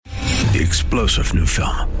The explosive new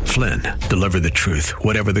film, Flynn, deliver the truth,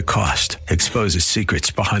 whatever the cost, exposes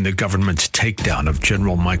secrets behind the government's takedown of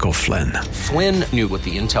General Michael Flynn. Flynn knew what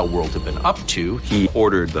the intel world had been up to. He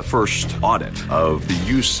ordered the first audit of the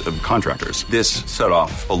use of contractors. This set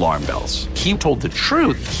off alarm bells. He told the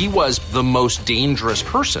truth. He was the most dangerous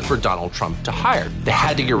person for Donald Trump to hire. They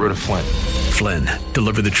had to get rid of Flynn. Flynn,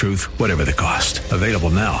 deliver the truth, whatever the cost. Available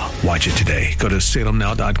now. Watch it today. Go to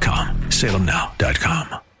salemnow.com.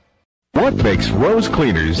 salemnow.com. What makes Rose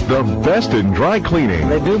Cleaners the best in dry cleaning?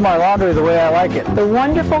 They do my laundry the way I like it. The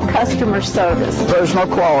wonderful customer service. Personal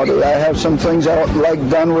quality. I have some things I like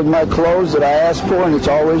done with my clothes that I ask for, and it's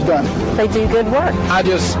always done. They do good work. I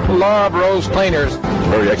just love Rose Cleaners.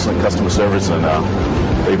 Very excellent customer service, and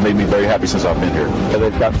they've made me very happy since I've been here.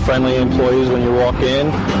 They've got friendly employees when you walk in,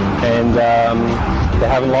 and they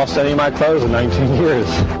haven't lost any of my clothes in 19 years.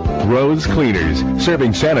 Rose Cleaners,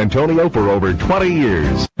 serving San Antonio for over 20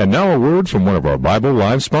 years. And now a word from one of our Bible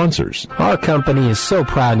Live sponsors. Our company is so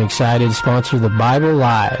proud and excited to sponsor the Bible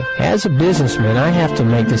Live. As a businessman, I have to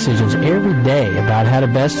make decisions every day about how to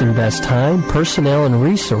best invest time, personnel, and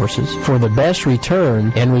resources for the best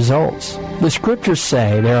return and results. The scriptures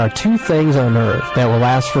say there are two things on earth that will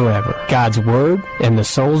last forever: God's Word and the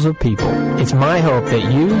souls of people. It's my hope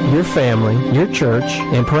that you, your family, your church,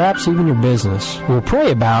 and perhaps even your business will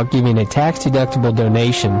pray about giving a tax-deductible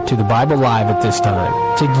donation to the Bible Live at this time.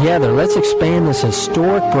 Together, let's expand this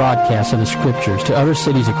historic broadcast of the scriptures to other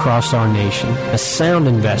cities across our nation. A sound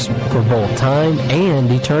investment for both time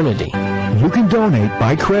and eternity. You can donate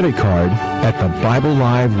by credit card at the Bible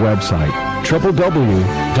Live website,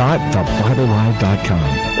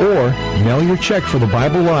 www.thebiblelive.com, or mail your check for the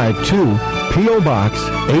Bible Live to P.O. Box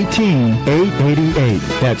 18888.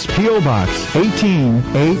 That's P.O. Box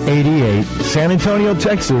 18888, San Antonio,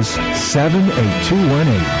 Texas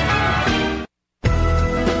 78218.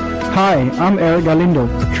 Hi, I'm Eric Galindo,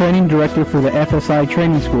 Training Director for the FSI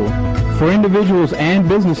Training School. For individuals and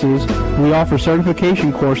businesses, we offer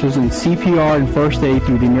certification courses in CPR and First Aid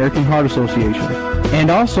through the American Heart Association,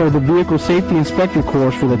 and also the Vehicle Safety Inspector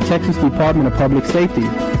course for the Texas Department of Public Safety.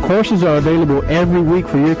 Courses are available every week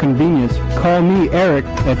for your convenience. Call me, Eric,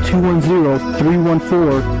 at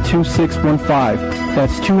 210-314-2615.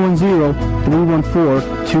 That's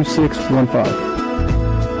 210-314-2615.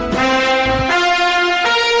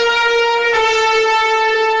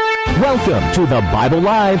 Welcome to the Bible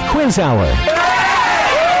Live Quiz Hour.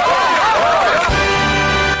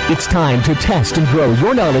 It's time to test and grow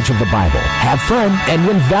your knowledge of the Bible, have fun, and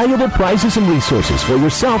win valuable prizes and resources for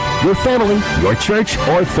yourself, your family, your church,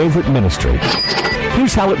 or favorite ministry.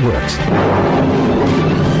 Here's how it works.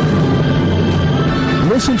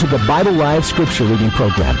 Listen to the Bible Live Scripture Reading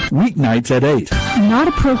Program, weeknights at 8. Not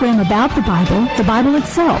a program about the Bible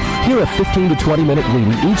itself. Hear a 15 to 20 minute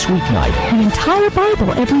reading each weeknight. An entire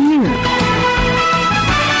Bible every year.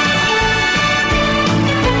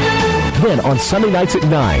 Then on Sunday nights at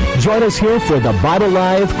 9, join us here for the Bible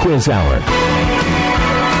Live Quiz Hour.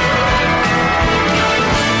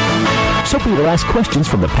 Soapy will ask questions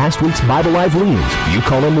from the past week's Bible Live leadings. You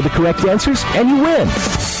call in with the correct answers, and you win.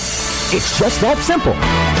 It's just that simple.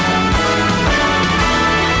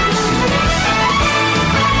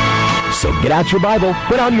 So get out your Bible,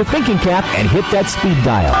 put on your thinking cap, and hit that speed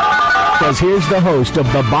dial. Because here's the host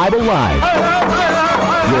of the Bible Live,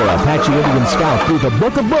 your Apache Indian scout through the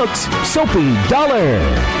Book of Books, Soapy Dollar.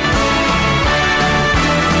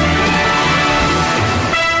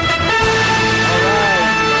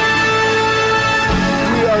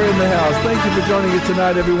 In the house. Thank you for joining us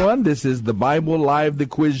tonight, everyone. This is the Bible Live, the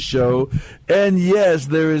quiz show. And yes,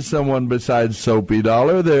 there is someone besides Soapy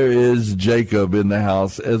Dollar. There is Jacob in the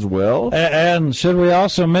house as well. And should we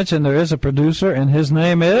also mention there is a producer, and his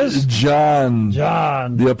name is? John.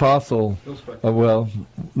 John. The Apostle. Well,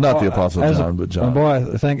 not the Apostle John, but John. Oh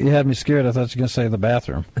boy, I think you had me scared. I thought you were going to say the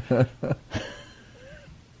bathroom.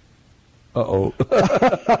 Uh-oh.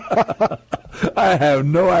 I have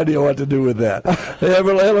no idea what to do with that.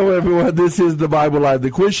 Hello, everyone. This is the Bible Live,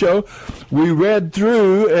 the quiz show. We read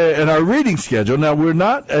through in our reading schedule. Now, we're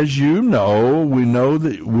not, as you know, we know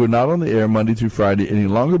that we're not on the air Monday through Friday any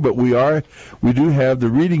longer, but we do have the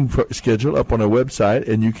reading schedule up on our website,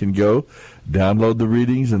 and you can go download the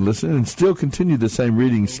readings and listen and still continue the same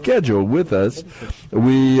reading schedule with us.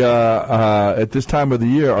 We, at this time of the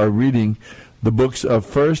year, are reading the books of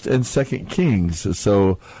 1st and 2nd Kings.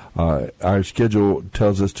 So our schedule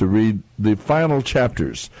tells us to read the final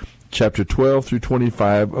chapters, chapter 12 through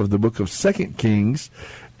 25 of the book of 2nd Kings.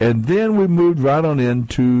 And then we moved right on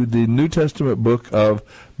into the New Testament book of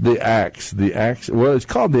the Acts. Well, it's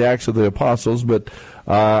called the Acts of the Apostles, but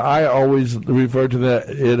I always refer to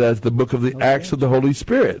it as the book of the Acts of the Holy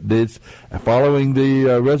Spirit. It's following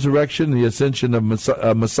the resurrection, the ascension of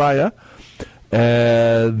Messiah.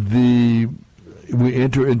 We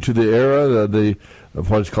enter into the era of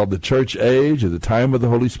what is called the church age, or the time of the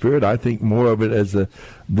Holy Spirit. I think more of it as the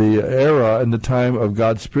era and the time of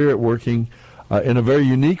God's Spirit working in a very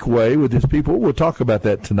unique way with his people. We'll talk about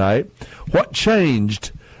that tonight. What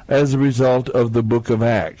changed as a result of the book of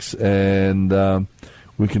Acts? And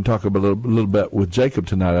we can talk a little bit with Jacob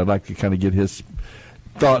tonight. I'd like to kind of get his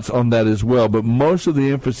thoughts on that as well. But most of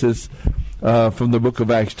the emphasis from the book of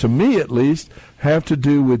Acts, to me at least, have to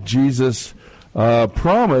do with Jesus'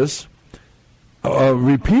 promise,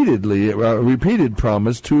 repeated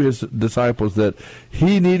promise to his disciples that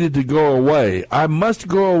he needed to go away. I must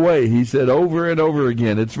go away, he said over and over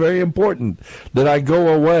again. It's very important that I go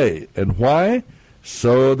away. And why?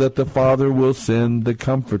 So that the Father will send the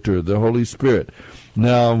Comforter, the Holy Spirit.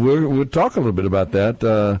 Now, we'll talk a little bit about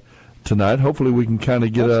that tonight. Hopefully we can kind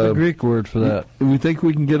of get What's the Greek word for that? We think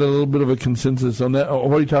we can get a little bit of a consensus on that. Oh,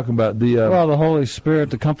 what are you talking about? The Holy Spirit,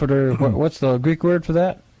 the Comforter. What's the Greek word for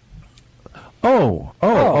that? The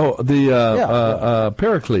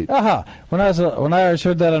Paraclete. Aha! When I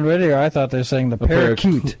heard that on radio, I thought they were saying the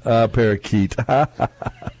parakeet. Parakeet.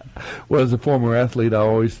 Well, as a former athlete, I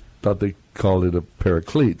always thought they called it a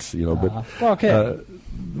paracletes. But okay.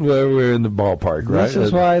 We're in the ballpark, right? This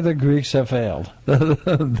is why the Greeks have failed.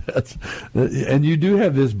 And you do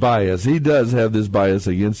have this bias. He does have this bias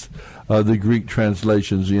against the Greek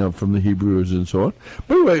translations, from the Hebrews and so on.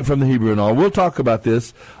 But anyway, from the Hebrew and all. We'll talk about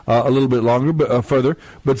this a little bit longer, but further.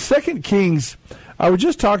 But 2 Kings, I was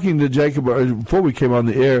just talking to Jacob before we came on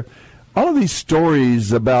the air. All of these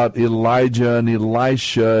stories about Elijah and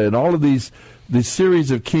Elisha and all of these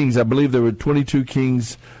series of kings, I believe there were 22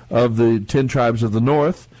 kings of the 10 tribes of the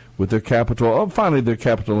north, with their capital, finally their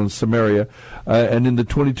capital in Samaria, and in the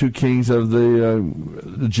 22 kings of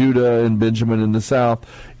the Judah and Benjamin in the south.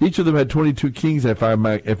 Each of them had 22 kings, if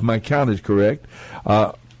my count is correct.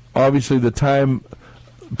 Obviously, the time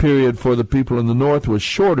period for the people in the north was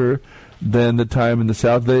shorter than the time in the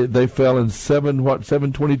south. They fell in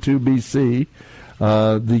 722 B.C.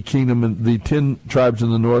 The kingdom and the 10 tribes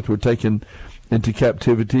in the north were taken into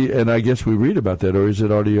captivity, and I guess we read about that, or is it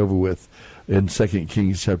already over with in 2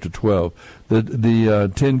 Kings chapter 12?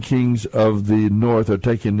 The 10 kings of the north are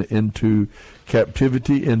taken into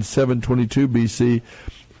captivity in 722 B.C.,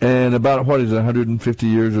 and about, 150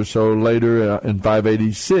 years or so later, in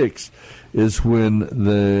 586, is when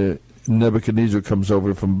the Nebuchadnezzar comes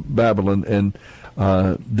over from Babylon and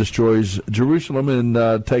destroys Jerusalem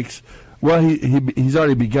and takes, he's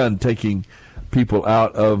already begun taking people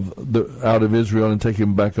out of Israel and take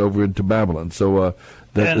him back over into Babylon. So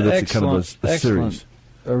that's a kind of a series.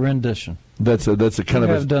 A rendition. That's a kind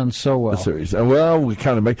you have done so well. A series. Well, we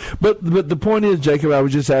kind of make, but the point is, Jacob, I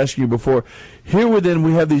was just asking you before. Here within,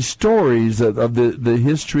 we have these stories of the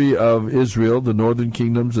history of Israel, the northern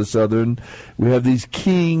kingdoms, the southern. We have these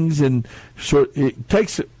kings, and it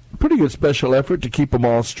takes a pretty good special effort to keep them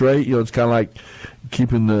all straight. It's kind of like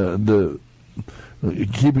keeping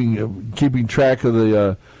keeping track of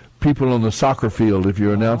the people on the soccer field if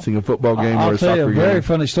you're announcing a football game or a soccer game. I'll tell you a very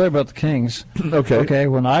funny story about the Kings. Okay,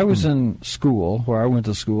 when I was in school, where I went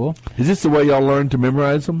to school. Is this the way y'all learned to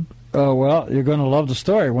memorize them? Oh, well, you're going to love the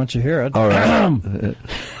story once you hear it. All right.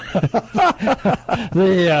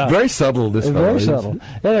 Very subtle, this fellow. Very subtle.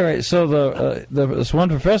 Anyway, so this one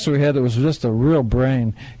professor we had that was just a real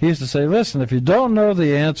brain, he used to say, listen, if you don't know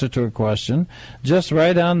the answer to a question, just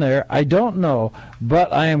write on there, I don't know,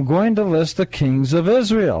 but I am going to list the kings of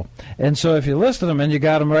Israel. And so if you listed them and you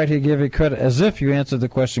got them right, he'd give you credit as if you answered the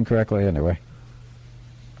question correctly anyway.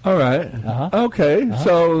 All right. Okay,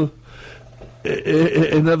 so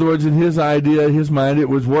in other words, in his mind, it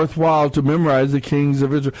was worthwhile to memorize the kings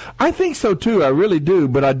of Israel. I think so, too. I really do.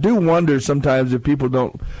 But I do wonder sometimes if people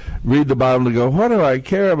don't read the Bible and go, what do I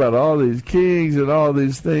care about all these kings and all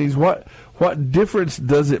these things? What difference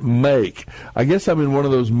does it make? I guess I'm in one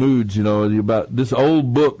of those moods, about this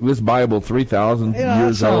old book, this Bible, 3,000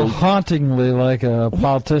 years old. Hauntingly like a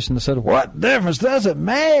politician that said, what difference does it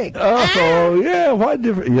make? Yeah, what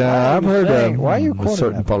difference? Yeah, I've heard why are you quoting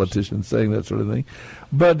certain politicians saying that sort of thing.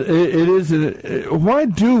 But it is. Why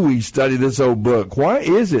do we study this old book? Why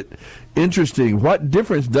is it interesting. What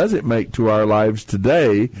difference does it make to our lives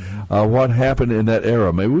today? What happened in that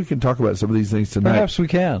era? Maybe we can talk about some of these things tonight. Perhaps we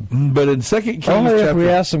can. But in 2 Kings only if we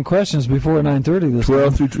ask some questions before 9:30 this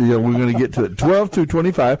 12 through, we're going to get to it. 12 through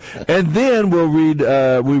 25, and then we'll read.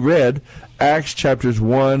 We read Acts chapters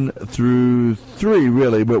 1 through 3,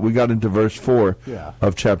 really, but we got into verse 4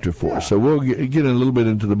 of chapter 4. So we'll get in a little bit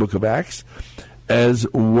into the book of Acts as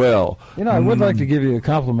well. I would like to give you a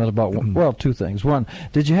compliment about, two things. One,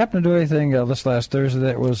 did you happen to do anything this last Thursday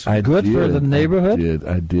that was good for the neighborhood?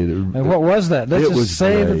 I did. And what was that? Let's just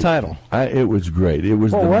say the title. It was great. It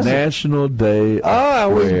was the National Day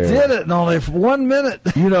of we Prayer. did it in only 1 minute.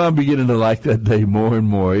 I'm beginning to like that day more and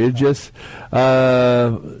more. It just,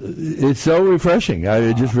 it's so refreshing. I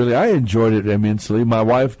enjoyed it immensely. My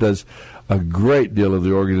wife does a great deal of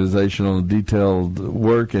the organizational and detailed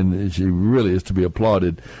work, and she really is to be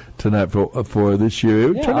applauded tonight for this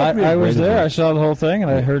year. I was there. I saw the whole thing,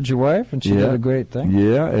 and I heard your wife, and she did a great thing.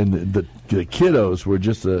 Yeah, and the kiddos were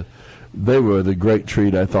they were the great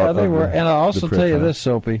treat, I thought. Yeah, they were. And I'll also tell you this,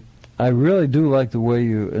 Soapy. I really do like the way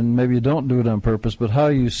and maybe you don't do it on purpose, but how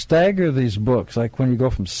you stagger these books, like when you go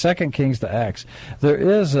from 2 Kings to Acts. There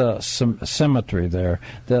is some symmetry there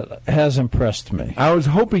that has impressed me. I was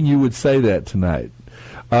hoping you would say that tonight.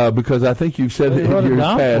 Because I think you've said it in years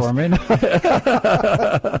past. For me.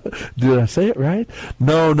 Did I say it right?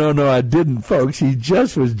 No, I didn't, folks. He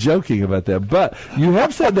just was joking about that. But you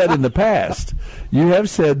have said that in the past. You have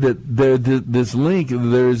said that this link,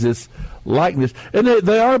 there is this likeness, and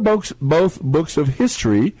they are both books of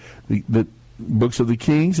history, the books of the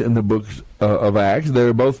Kings and the books of Acts.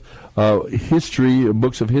 They're both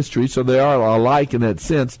books of history, so they are alike in that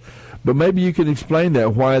sense. But maybe you can explain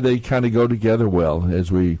that, why they kind of go together well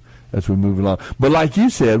as we move along. But like you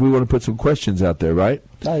said, we want to put some questions out there, right?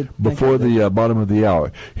 Before the bottom of the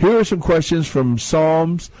hour. Here are some questions from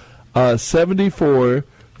Psalms 74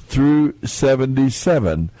 through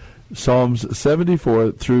 77. Psalms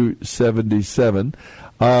 74 through 77.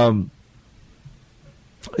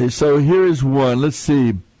 So here is one. Let's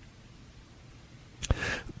see.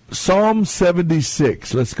 Psalm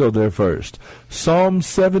 76. Let's go there first. Psalm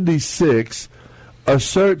 76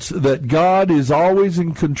 asserts that God is always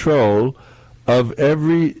in control of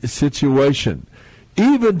every situation,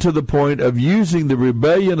 even to the point of using the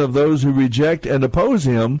rebellion of those who reject and oppose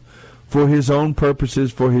him for his own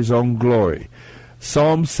purposes, for his own glory.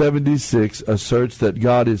 Psalm 76 asserts that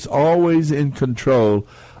God is always in control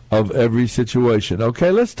of every situation.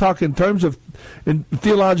 Okay, let's talk in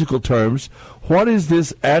theological terms. What is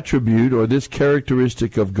this attribute or this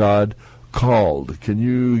characteristic of God called? Can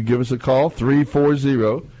you give us a call?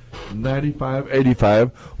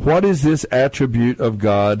 340-9585. What is this attribute of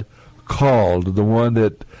God called? The one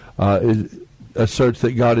that asserts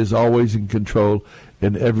that God is always in control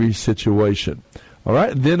in every situation. All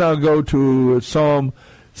right, then I'll go to Psalm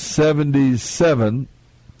 77.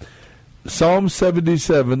 Psalm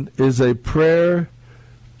 77 is a prayer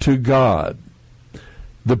to God.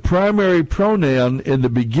 The primary pronoun in the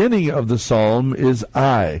beginning of the psalm is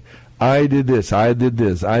I. I did this, I did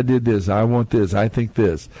this, I did this, I want this, I think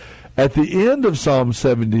this. At the end of Psalm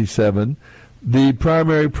 77, the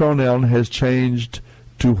primary pronoun has changed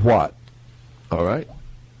to what? All right?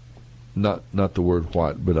 Not the word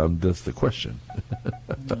what, but that's the question.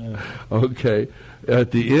 Okay.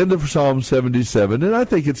 At the end of Psalm 77, and I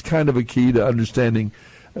think it's kind of a key to understanding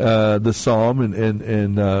the psalm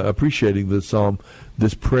and appreciating the psalm,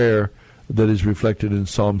 this prayer that is reflected in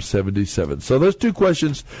Psalm 77. So there's two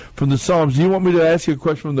questions from the Psalms. Do you want me to ask you a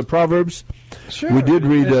question from the Proverbs? Sure. We did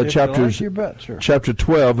read chapter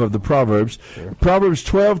 12 of the Proverbs. Sure. Proverbs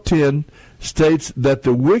 12:10 states that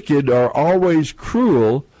the wicked are always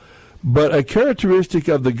cruel, but a characteristic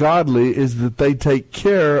of the godly is that they take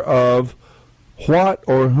care of what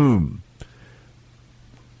or whom?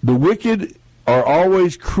 The wicked are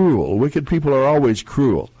always cruel. Wicked people are always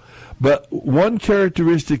cruel. But one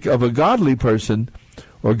characteristic of a godly person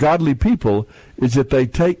or godly people is that they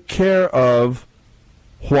take care of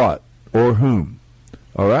what or whom.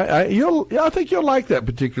 All right? I think you'll like that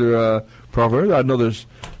particular proverb. I know there's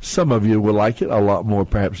some of you will like it a lot more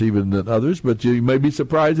perhaps even than others, but you may be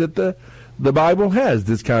surprised that the Bible has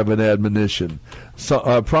this kind of an admonition.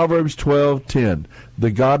 So, Proverbs 12:10. The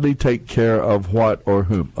godly take care of what or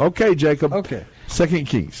whom. Okay, Jacob. Okay. 2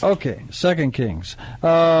 Kings. Okay, 2 Kings.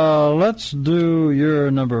 Let's do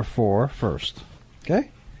your number 4 first. Okay?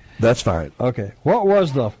 That's fine. Okay. What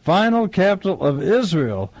was the final capital of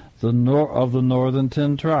Israel, of the northern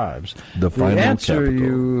 10 tribes? The final answer capital.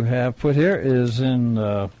 You have put here is in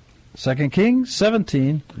 2 Kings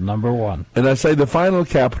 17, number 1. And I say the final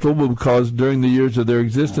capital because during the years of their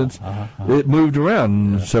existence, it moved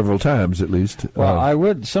around several times at least.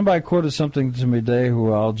 Well, somebody quoted something to me today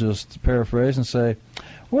who I'll just paraphrase and say,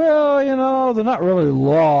 well, you know, they're not really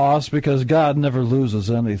lost because God never loses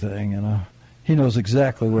anything, you know. He knows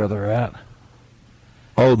exactly where they're at.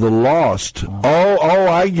 Oh, the lost. Oh,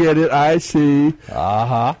 I get it. I see.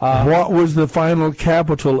 What was the final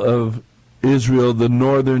capital of Israel, the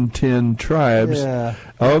northern 10 tribes? Yeah.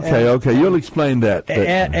 Okay. You'll explain that.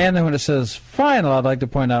 And when it says final, I'd like to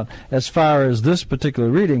point out, as far as this particular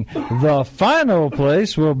reading, the final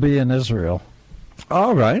place will be in Israel.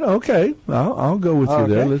 All right. Okay. I'll go with you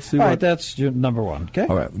there. Let's see. All right. That's your number 1. Okay.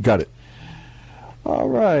 All right. Got it. All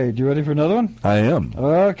right. You ready for another one? I am.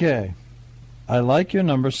 Okay. I like your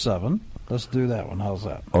number 7. Let's do that one. How's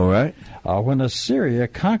that? All right. When Assyria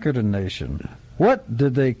conquered a nation, what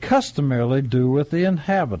did they customarily do with the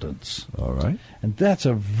inhabitants? All right. And that's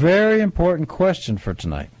a very important question for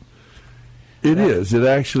tonight. It is. It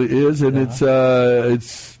actually is, and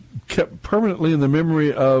it's kept permanently in the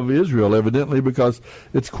memory of Israel, evidently, because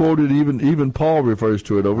it's quoted. Even Paul refers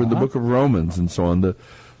to it over in the book of Romans and so on.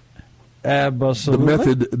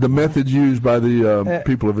 Absolutely. The method used by the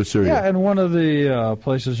people of Assyria. Yeah, and one of the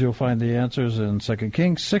places you'll find the answers in 2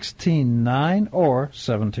 Kings 16:9 or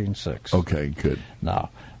 17:6. Okay, good.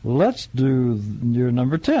 Now, let's do your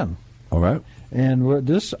number 10. All right. And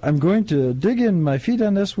I'm going to dig in my feet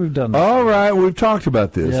on this. We've done this. All right, we've talked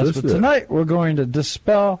about this. Yes, but tonight we're going to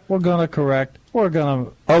dispel, we're going to correct, we're going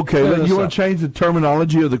to... Okay, you want to change the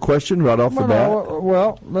terminology of the question right off the bat?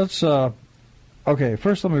 Well, let's... Okay,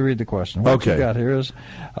 first let me read the question. What you got here is,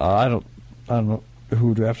 I don't know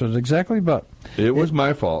who drafted it exactly, but... It was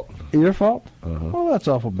my fault. Your fault? Well, that's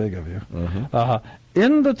awful big of you.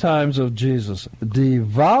 In the times of Jesus,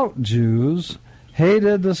 devout Jews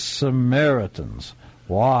hated the Samaritans.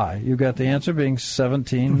 Why? You got the answer being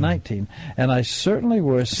 17:19. And I certainly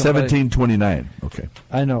wish... 17:29, okay.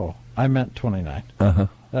 I know. I meant 29.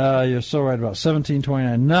 You're so right about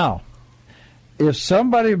 17:29. Now... if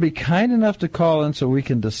somebody would be kind enough to call in so we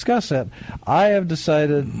can discuss that, I have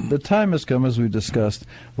decided the time has come, as we discussed,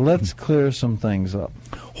 let's clear some things up.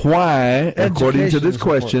 Why, according to this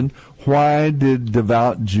question, why did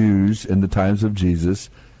devout Jews in the times of Jesus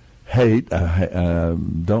hate,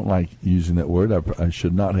 don't like using that word, I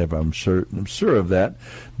should not have, I'm sure of that.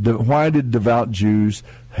 Why did devout Jews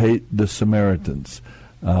hate the Samaritans?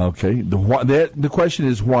 Okay, the question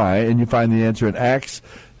is why, and you find the answer in Acts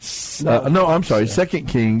 2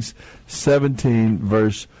 Kings 17,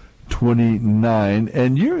 verse 29.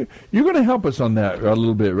 And you're going to help us on that a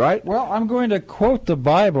little bit, right? Well, I'm going to quote the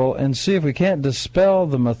Bible and see if we can't dispel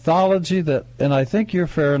the mythology that, and I think you're a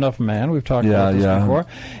fair enough man. We've talked about this before.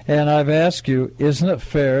 And I've asked you, isn't it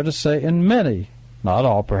fair to say in many, not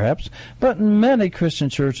all perhaps, but in many Christian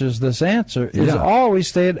churches, this answer is always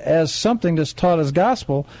stated as something that's taught as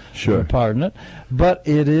gospel. Sure. Pardon it. But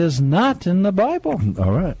it is not in the Bible.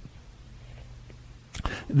 All right.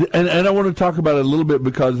 And I want to talk about it a little bit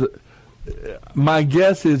because my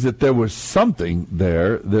guess is that there was something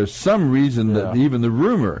there. There's some reason that even the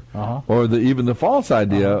rumor or even the false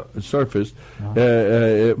idea surfaced.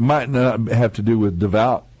 It might not have to do with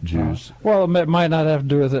devout Jews. Well, it might not have to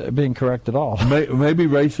do with it being correct at all. Maybe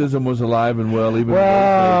racism was alive and well even.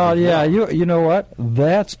 Well, yeah, you know what?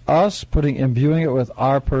 That's us imbuing it with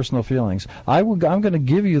our personal feelings. I'm going to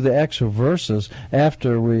give you the actual verses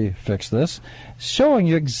after we fix this, showing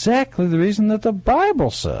you exactly the reason that the Bible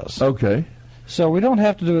says. Okay. So we don't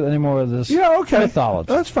have to do it anymore with this mythology.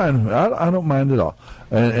 That's fine. I don't mind at all.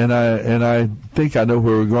 And I think I know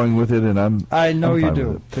where we're going with it, and I know you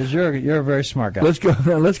do, because you're a very smart guy. Let's go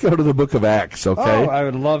to the book of Acts, okay? Oh, I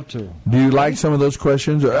would love to. Do you like some of those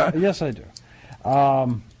questions? Yes, I do.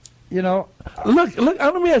 Look.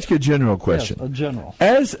 Let me ask you a general question. Yes, a general.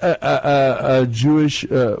 As a Jewish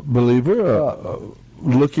believer,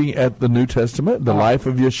 looking at the New Testament, the life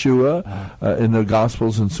of Yeshua in the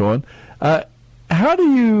Gospels and so on, how do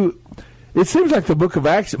you? It seems like the book of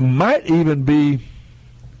Acts might even be.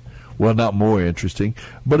 Well, not more interesting,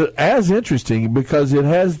 but as interesting because it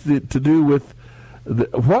has to do with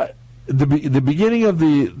the beginning of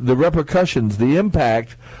the repercussions, the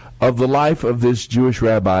impact of the life of this Jewish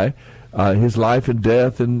rabbi, his life and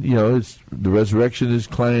death, and the resurrection is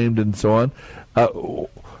claimed, and so on,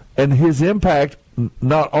 and his impact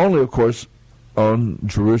not only, of course, on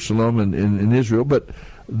Jerusalem and in Israel, but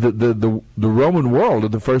the Roman world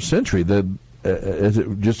of the first century. As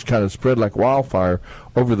it just kind of spread like wildfire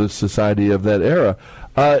over the society of that era.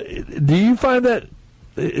 Do you find that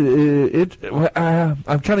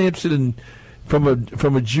I'm kind of interested in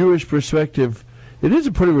from a Jewish perspective, it is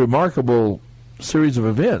a pretty remarkable series of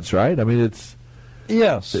events, right? I mean, it's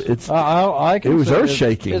yes. It's I can it was say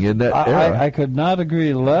earth-shaking in that era. I could not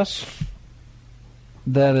agree less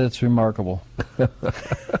that it's remarkable.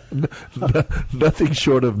 Nothing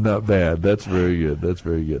short of not bad. That's very good. That's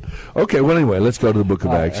very good. Okay, well, anyway, let's go to the Book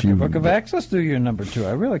of Acts. Book of Acts, let's do your number 2.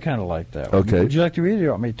 I really kind of like that one. Okay. Would you like to read it or you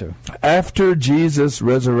want me to? After Jesus'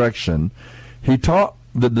 resurrection, he taught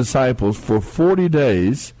the disciples for 40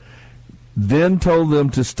 days, then told them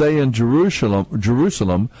to stay in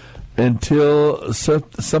Jerusalem until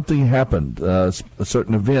something happened, a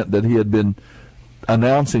certain event that he had been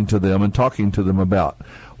announcing to them and talking to them about.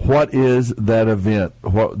 What is that event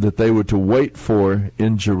that they were to wait for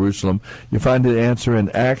in Jerusalem? You find the answer in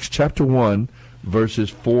Acts chapter 1, verses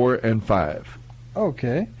 4 and 5.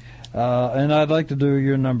 Okay. And I'd like to do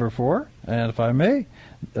your number 4, and if I may,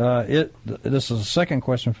 this is a second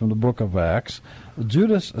question from the book of Acts.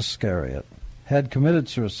 Judas Iscariot had committed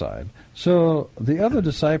suicide, so the other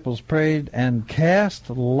disciples prayed and cast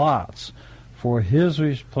lots for his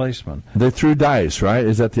replacement. They threw dice, right?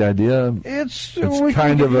 Is that the idea? It's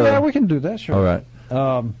kind of a... Yeah, we can do that, sure. All right.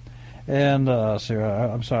 I'm sorry,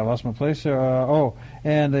 I lost my place there.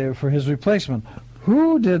 For his replacement,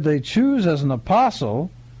 who did they choose as an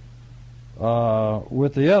apostle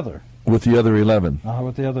with the other? With the other 11.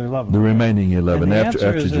 With the other 11. The remaining 11 and the after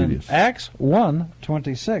answer is Judas. In Acts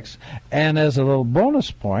 1:26. And as a little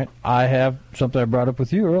bonus point, I have something I brought up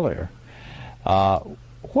with you earlier.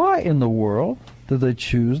 Why in the world did they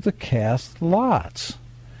choose to cast lots?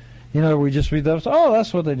 You know, we just read that. Oh,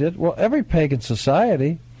 that's what they did. Well, every pagan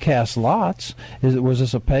society cast lots. Was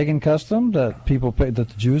this a pagan custom that that the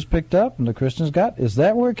Jews picked up and the Christians got? Is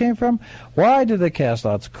that where it came from? Why did they cast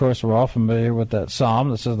lots? Of course, we're all familiar with that psalm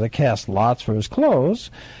that says they cast lots for his clothes.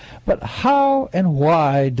 But how and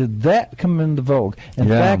why did that come into vogue? In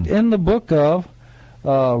fact, in the book of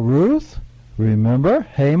Ruth, remember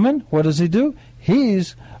Haman? What does he do?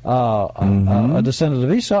 He's a descendant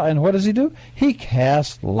of Esau, and what does he do? He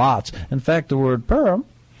casts lots. In fact, the word Purim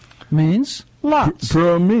means lots.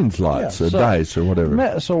 Purim means lots, dice or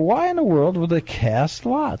whatever. So why in the world would they cast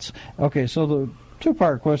lots? Okay, so the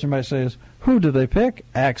two-part question might say is, who did they pick?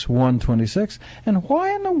 Acts 1:26. And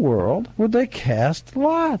why in the world would they cast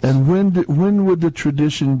lots? And when would the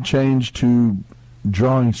tradition change to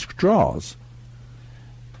drawing straws?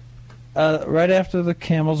 Right after the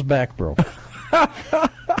camel's back broke.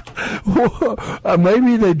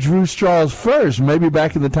 Maybe they drew straws first. Maybe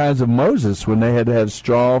back in the times of Moses when they had to have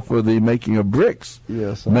straw for the making of bricks.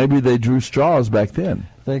 Yes. Maybe they drew straws back then.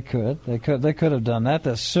 They could have done that.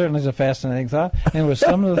 That certainly is a fascinating thought. And with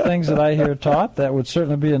some of the things that I hear taught, that would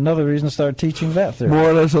certainly be another reason to start teaching that theory.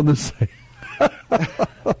 More or less on the same.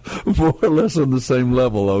 More or less on the same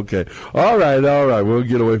level. Okay. All right. We'll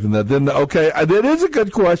get away from that. Then, okay, that is a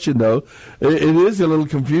good question, though. It is a little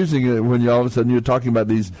confusing when all of a sudden you're talking about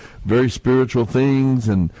these very spiritual things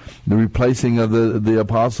and the replacing of the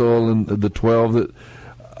apostle and the 12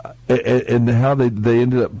 and how they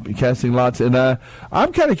ended up casting lots. And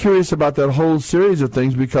I'm kind of curious about that whole series of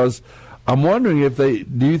things because I'm wondering if do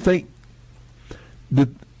you think that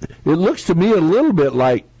it looks to me a little bit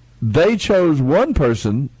like they chose one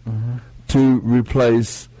person to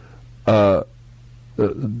replace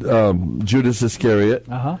Judas Iscariot,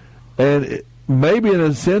 and maybe in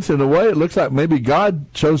a sense, in a way, it looks like maybe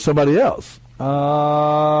God chose somebody else.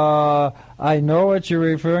 I know what you're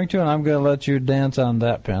referring to, and I'm going to let you dance on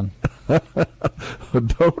that pen.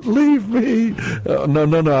 Don't leave me. No.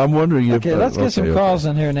 I'm wondering if... Okay, let's get some calls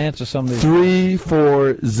in here and answer some of these.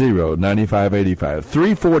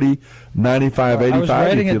 340-9585. 340-9585. I was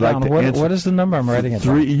writing it down. What is the number? I'm writing it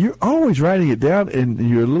down. You're always writing it down, and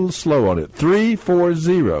you're a little slow on it.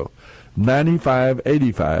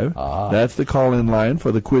 340-9585. That's the call-in line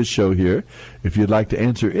for the quiz show here. If you'd like to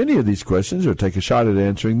answer any of these questions or take a shot at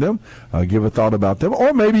answering them, give a thought about them.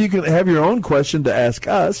 Or maybe you can have your own question to ask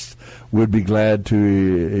us. We'd be glad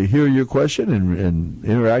to hear your question and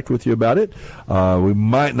interact with you about it. We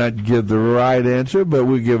might not give the right answer, but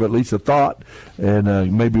we'll give at least a thought,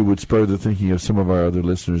 and maybe would spur the thinking of some of our other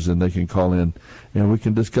listeners, and they can call in, and we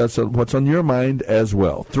can discuss what's on your mind as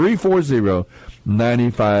well.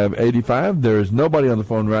 340-9585. There is nobody on the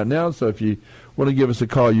phone right now, so if you want to give us a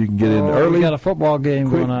call, you can get in early. We got a football game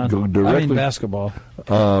going on. Basketball.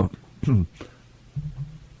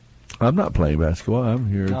 I'm not playing basketball. I'm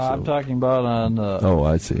here. No, I'm talking about on...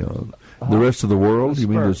 I see. The rest of the world? You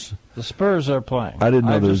mean this? The Spurs are playing. I didn't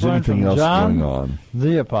know there was anything else going on.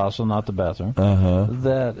 The Apostle, not the bathroom.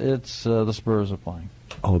 That it's the Spurs are playing.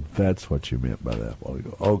 Oh, that's what you meant by that while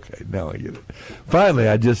ago. Okay, now I get it. Finally,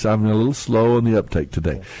 I'm a little slow on the uptake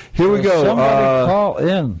today. Here we go. Somebody call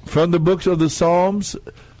in. From the books of the Psalms,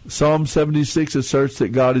 Psalm 76 asserts that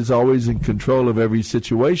God is always in control of every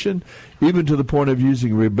situation, even to the point of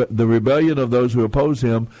using the rebellion of those who oppose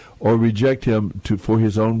him or reject him for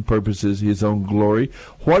his own purposes, his own glory.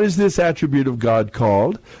 What is this attribute of God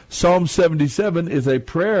called? Psalm 77 is a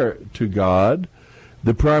prayer to God.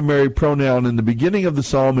 The primary pronoun in the beginning of the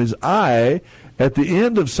psalm is I. At the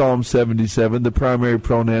end of Psalm 77, the primary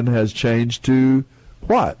pronoun has changed to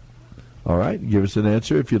what? All right, give us an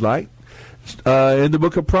answer if you'd like. In the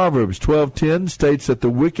book of Proverbs, 12:10 states that the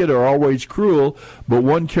wicked are always cruel, but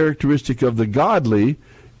one characteristic of the godly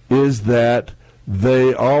is that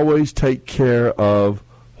they always take care of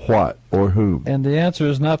what or whom? And the answer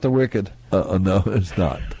is not the wicked. No, it's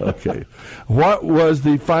not. Okay. What was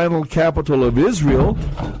the final capital of Israel?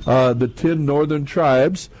 The 10 northern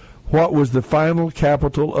tribes. What was the final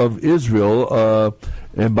capital of Israel?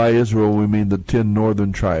 And by Israel, we mean the 10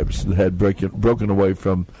 northern tribes that had broken away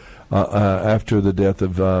from after the death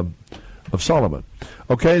of Solomon.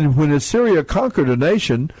 Okay, and when Assyria conquered a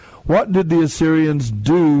nation, what did the Assyrians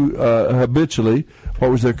do habitually? What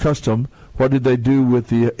was their custom? What did they do with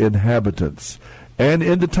the inhabitants? And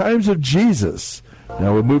in the times of Jesus,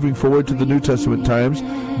 now we're moving forward to the New Testament times,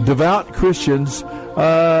 devout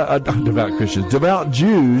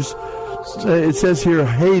Jews, it says here,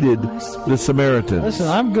 hated the Samaritans. Listen,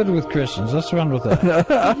 I'm good with Christians. Let's run with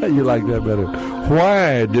that. You like that better.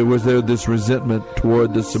 Why was there this resentment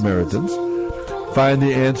toward the Samaritans? Find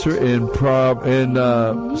the answer in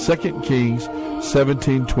 2 Kings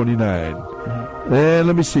 17:29. And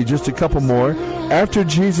let me see, just a couple more. After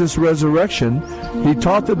Jesus' resurrection, he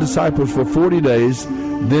taught the disciples for 40 days,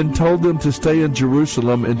 then told them to stay in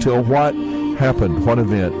Jerusalem until what happened? What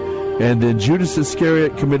event? And then Judas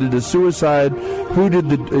Iscariot committed a suicide. Who did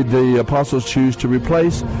the apostles choose to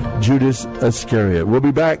replace? Judas Iscariot. We'll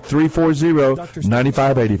be back,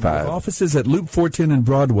 340-9585. Offices at Loop 410 and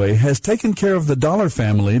Broadway has taken care of the Dollar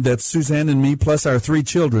family, that's Suzanne and me plus our 3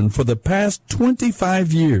 children, for the past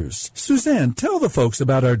 25 years. Suzanne, tell the folks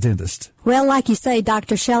about our dentist. Well, like you say,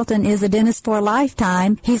 Dr. Shelton is a dentist for a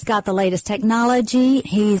lifetime. He's got the latest technology.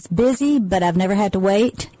 He's busy, but I've never had to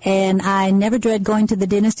wait. And I never dread going to the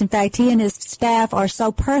dentist. In fact, he and his staff are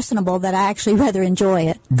so personable that I actually rather enjoy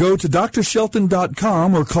it. Go to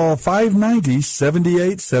drshelton.com or call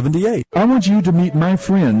 590-7878. I want you to meet my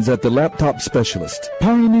friends at the Laptop Specialist.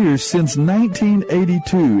 Pioneers since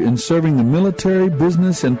 1982 in serving the military,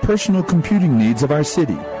 business, and personal computing needs of our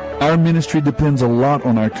city. Our ministry depends a lot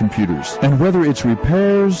on our computers, and whether it's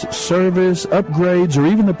repairs, service, upgrades, or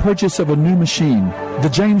even the purchase of a new machine, the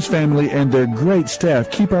James family and their great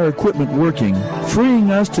staff keep our equipment working,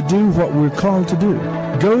 freeing us to do what we're called to do.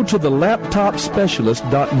 Go to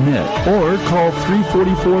thelaptopspecialist.net or call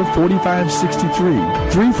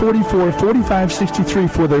 344-4563. 344-4563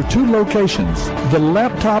 for their 2 locations. The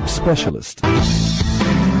Laptop Specialist.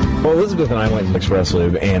 Well, Elizabeth and I went to Express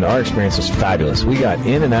Lube, and our experience was fabulous. We got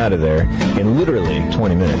in and out of there in literally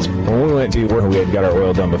 20 minutes. When we went to where we had got our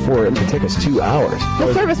oil done before, it could take us 2 hours.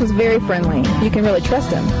 The service was very friendly. You can really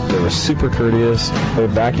trust them. They were super courteous. They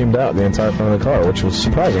vacuumed out the entire front of the car, which was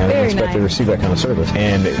surprising. I didn't expect to receive that kind of service.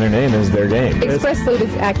 And their name is Their Game. Express Lube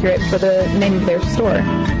is accurate for the name of their store.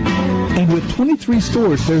 And with 23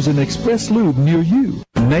 stores, there's an Express Lube near you.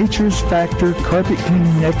 Nature's Factor carpet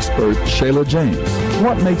cleaning expert Shayla James.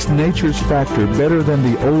 What makes Nature's Factor better than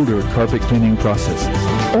the older carpet cleaning processes?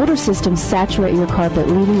 Older systems saturate your carpet,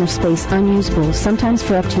 leaving your space unusable, sometimes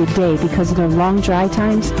for up to a day because of their long dry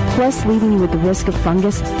times, plus leaving you with the risk of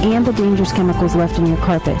fungus and the dangerous chemicals left in your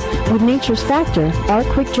carpet. With Nature's Factor, our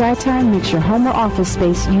quick dry time makes your home or office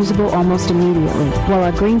space usable almost immediately, while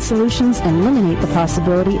our green solutions eliminate the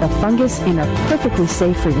possibility of fungus and are perfectly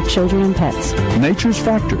safe for your children and pets. Nature's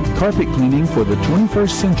Factor, carpet cleaning for the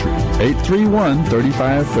 21st century.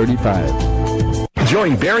 831-3535.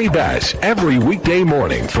 Join Barry Bass every weekday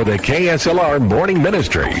morning for the KSLR Morning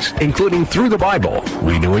Ministries, including Through the Bible,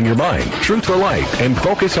 Renewing Your Mind, Truth for Life, and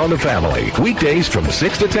Focus on the Family. Weekdays from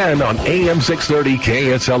 6 to 10 on AM 630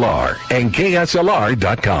 KSLR and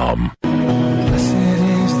KSLR.com. Blessed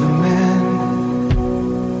is the man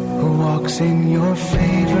who walks in your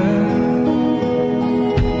favor,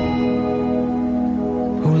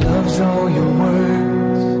 who loves all your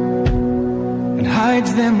words and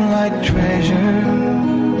hides them like treasure.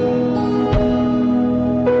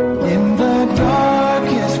 In the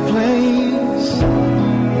darkest place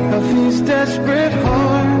of his desperate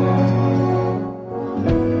heart,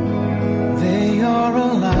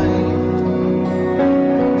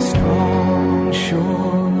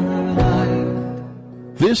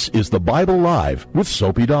 This is the Bible Live with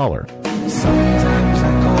Soapy Dollar. Sometimes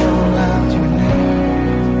I call out your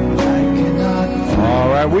name. I cannot. All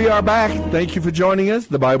right, we are back. Thank you for joining us,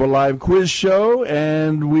 the Bible Live Quiz Show,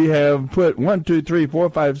 and we have put 1, 2, 3, 4,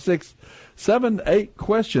 5, 6, 7, 8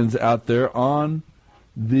 questions out there on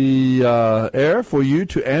the air for you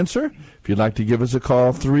to answer. If you'd like to give us a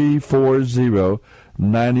call,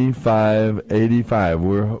 340-9585.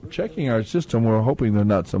 We're checking our system. We're hoping there are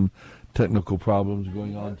not some technical problems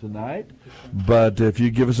going on tonight. But if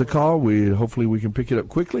you give us a call, hopefully we can pick it up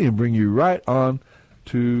quickly and bring you right on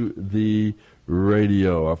to the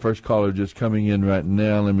radio. Our first caller just coming in right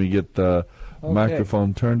now. Let me get the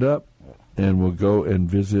microphone turned up, and we'll go and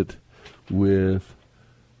visit with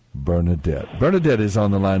Bernadette. Bernadette is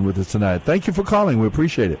on the line with us tonight. Thank you for calling. We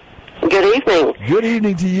appreciate it. Good evening. Good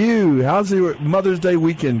evening to you. How's your Mother's Day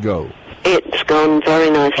weekend go? It's gone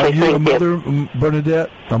very nicely, Are you thank a mother,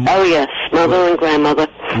 Bernadette? Oh, yes, mother and grandmother.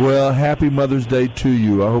 Well, happy Mother's Day to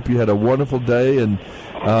you. I hope you had a wonderful day, and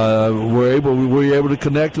were you able to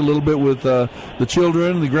connect a little bit with the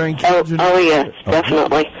children, the grandkids? Oh yes,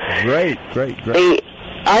 definitely. Great.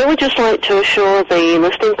 I would just like to assure the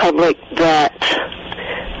listening public that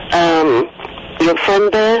your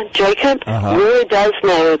friend there, Jacob, really does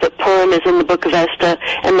know that Purim is in the book of Esther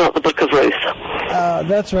and not the book of Ruth.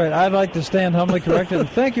 That's right. I'd like to stand humbly corrected. And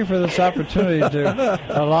thank you for this opportunity to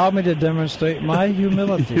allow me to demonstrate my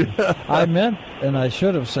humility. I meant, and I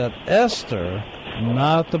should have said, Esther,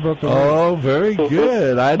 not the book of Ruth. Oh, very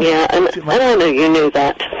good. I know you knew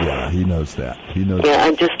that. Yeah, he knows that.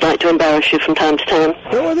 I'd just like to embarrass you from time to time.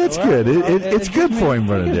 Oh, well, that's good. It's good for him,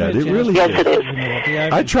 Bernadette. It really yes, is. It is.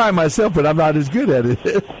 I try myself, but I'm not as good at it.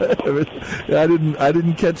 I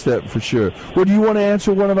didn't catch that for sure. Well, do you want to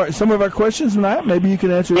answer some of our questions tonight? Maybe you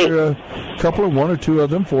can answer a couple or one or two of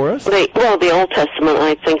them for us. The Old Testament,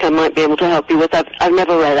 I think I might be able to help you with. I've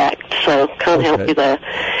never read Acts, so can't help you there.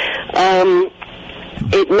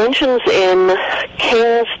 It mentions in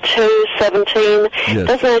Kings 2:17, it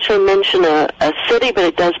doesn't actually mention a city, but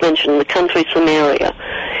it does mention the country Samaria,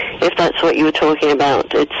 if that's what you were talking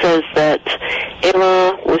about. It says that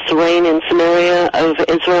Elah was to reign in Samaria over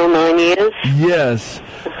Israel 9 years. Yes.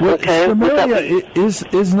 Well, Samaria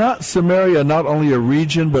is not Samaria not only a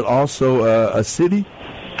region, but also a city?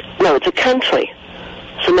 No, it's a country.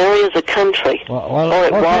 Samaria is a country. Or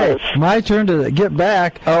it was. My turn to get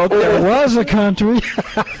back. It was a country.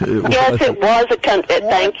 Yes, it was a country.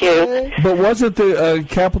 Thank you. But wasn't the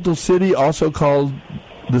capital city also called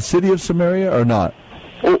the city of Samaria, or not?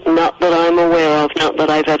 Not that I'm aware of, not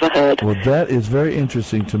that I've ever heard. Well, that is very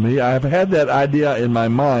interesting to me. I've had that idea in my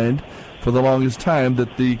mind for the longest time,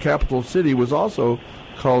 that the capital city was also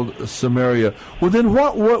called Samaria. Well, then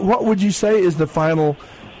what would you say is the final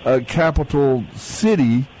capital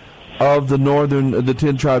city of the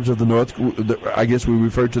 10 tribes of the north? I guess we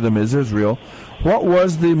refer to them as Israel. What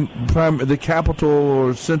was the capital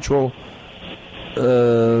or central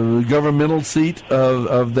governmental seat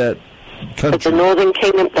of that country? The Northern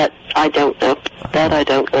Kingdom, that I don't know.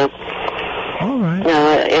 All right.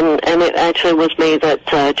 And it actually was me that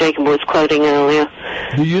Jacob was quoting earlier.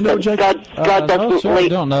 Do you know, Jacob? God doesn't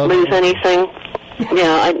lose anything.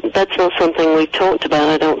 Yeah, that's not something we've talked about,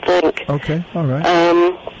 I don't think. Okay, all right.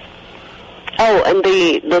 And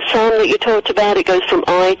the psalm that you talked about, it goes from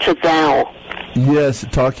I to thou. Yes,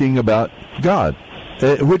 talking about God,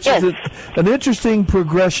 which is an interesting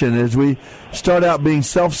progression as we start out being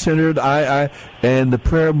self-centered, I, and the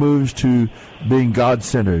prayer moves to being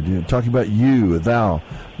God-centered, talking about you, thou,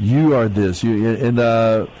 you are this,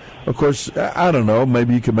 of course, I don't know,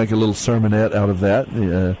 maybe you could make a little sermonette out of that,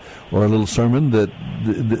 or a little sermon that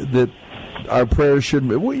our prayers should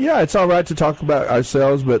be. Well, yeah, it's all right to talk about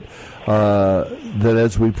ourselves, but that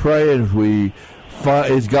as we pray and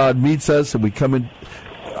as God meets us and we come in,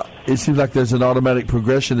 it seems like there's an automatic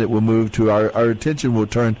progression that will move to our attention will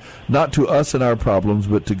turn not to us and our problems,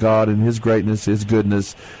 but to God and His greatness, His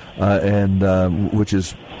goodness, and which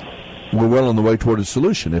is, we're well on the way toward a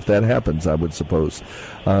solution if that happens, I would suppose.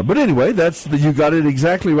 But anyway, you got it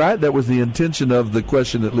exactly right. That was the intention of the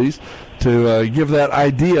question, at least, to give that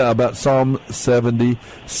idea about Psalm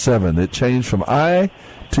 77. It changed from I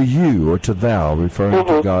to you, or to thou, referring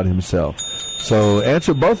to God Himself. So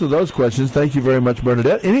answer both of those questions. Thank you very much,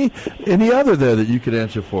 Bernadette. Any other there that you could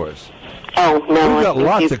answer for us? Oh, no. We've got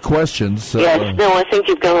lots of questions. So, yes, no, I think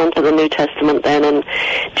you've gone on to the New Testament then, and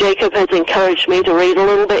Jacob has encouraged me to read a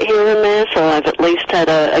little bit here and there, so I've at least had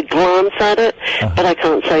a glance at it, but I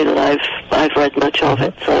can't say that I've read much of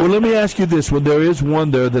it. So. Well, let me ask you this. Well, there is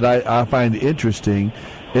one there that I find interesting,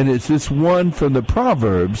 and it's this one from the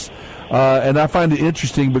Proverbs And I find it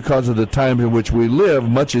interesting because of the time in which we live.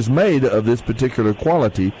 Much is made of this particular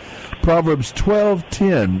quality. Proverbs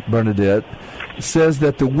 12:10, Bernadette, says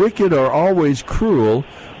that the wicked are always cruel,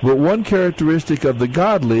 but one characteristic of the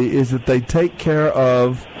godly is that they take care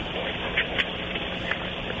of...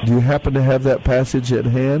 Do you happen to have that passage at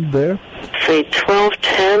hand there? Say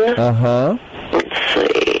 12:10. Uh-huh. Let's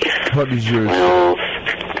see. What is yours? 12.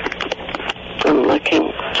 I'm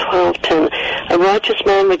looking. 12:10. A righteous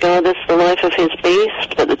man regardeth the life of his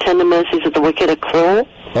beast, but the tender mercies of the wicked are cruel.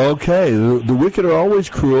 Okay, the wicked are always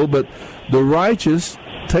cruel, but the righteous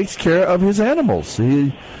takes care of his animals.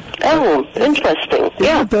 Interesting.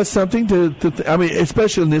 Isn't that something to I mean,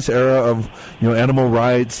 especially in this era of animal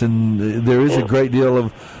rights, and there is a great deal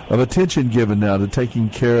of attention given now to taking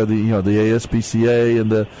care of the the ASPCA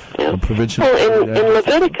and the prevention. Well, in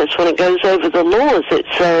Leviticus, when it goes over the laws, it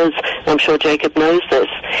says, I'm sure Jacob knows this,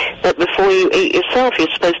 that before you eat yourself,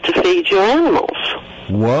 you're supposed to feed your animals.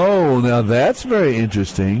 Whoa, now that's very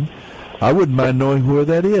interesting. I wouldn't mind knowing where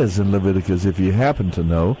that is in Leviticus if you happen to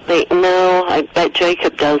know. No, I bet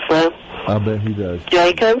Jacob does, though. I bet he does.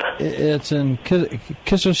 Jacob? It's in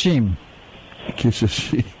Kisushim.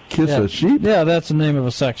 Kisushim? Yeah, that's the name of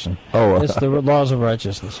a section. Oh, it's the laws of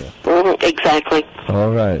righteousness. Exactly.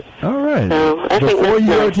 All right. I Before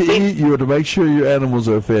you are to eat, you are to make sure your animals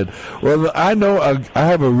are fed. Well, I know I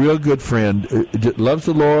have a real good friend that loves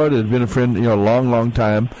the Lord and has been a friend a long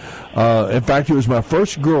time. In fact, it was my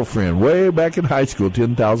first girlfriend way back in high school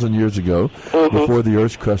 10,000 years ago, before the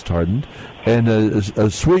earth's crust hardened. And a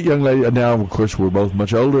sweet young lady. Now, of course, we're both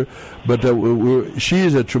much older, but she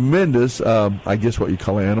is a tremendous, I guess what you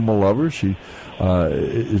call an animal lover. She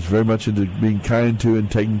is very much into being kind to and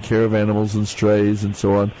taking care of animals and strays and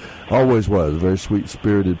so on. Always was a very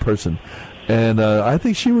sweet-spirited person. And I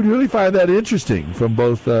think she would really find that interesting from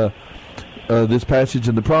both this passage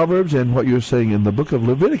in the Proverbs and what you're saying in the book of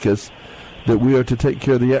Leviticus, that we are to take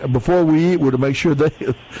care of before we eat, we're to make sure they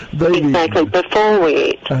exactly, before we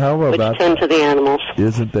eat. How about tend to the animals.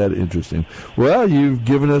 Isn't that interesting? Well, you've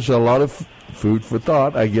given us a lot of food for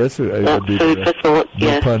thought, I guess. Food for thought,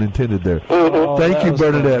 no pun intended there. Thank you,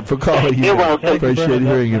 Bernadette, for calling. You're welcome. Appreciate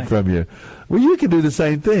hearing it from you. Well, you can do the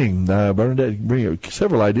same thing. Bernadette, bring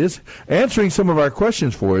several ideas. Answering some of our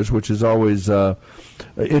questions for us, which is always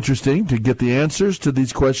interesting to get the answers to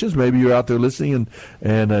these questions. Maybe you're out there listening,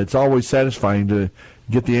 and it's always satisfying to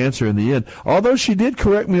get the answer in the end. Although she did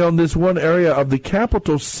correct me on this one area of the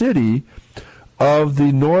capital city of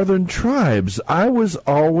the northern tribes. I was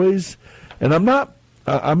always, and I'm not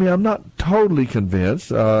totally convinced.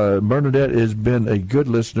 Bernadette has been a good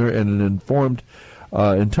listener and an informed,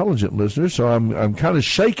 intelligent listener, so I'm kind of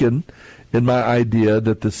shaken in my idea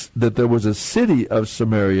that there was a city of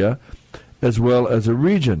Samaria as well as a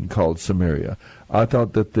region called Samaria. I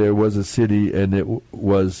thought that there was a city and it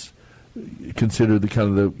was considered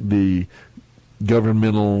the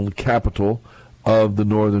governmental capital of the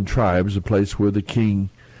northern tribes, a place where the king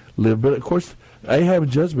lived. But of course, Ahab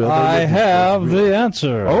and Jezebel. I have the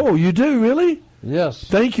answer. Oh, you do, really? Yes.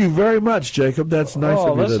 Thank you very much, Jacob. That's nice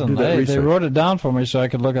of you to do that research. They wrote it down for me so I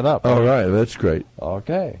could look it up. All right, that's great.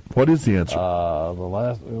 Okay. What is the answer?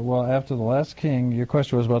 After the last king, your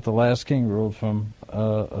question was about the last king ruled from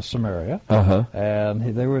Samaria. Uh-huh.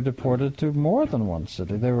 And they were deported to more than one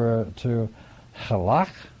city. They were to Halach,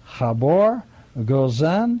 Habor,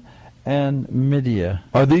 Gozan, and Midia.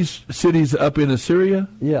 Are these cities up in Assyria?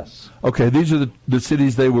 Yes. Okay, these are the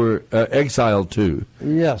cities they were exiled to.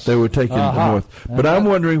 Yes. They were taken to the north. But I'm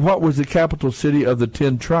wondering, what was the capital city of the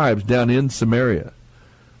 10 tribes down in Samaria?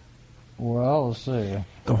 Well, let's see.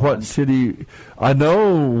 What city? I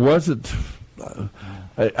know wasn't...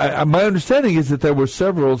 my understanding is that there were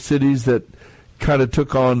several cities that kind of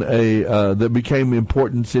took on that became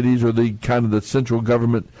important cities, or the kind of the central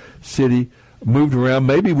government city, moved around,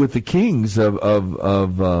 maybe with the kings of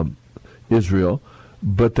Israel,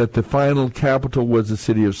 but that the final capital was the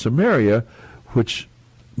city of Samaria, which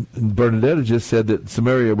Bernadette just said that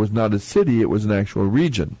Samaria was not a city; it was an actual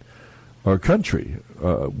region or country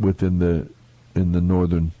within the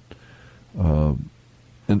northern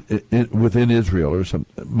within Israel, or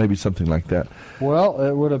maybe something like that. Well,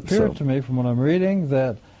 it would appear to me from what I'm reading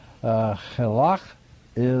that Halach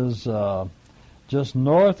is just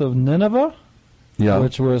north of Nineveh. Yeah.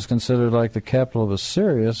 Which was considered like the capital of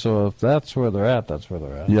Assyria, so if that's where they're at, that's where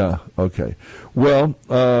they're at. Yeah, okay. Well,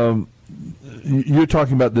 you're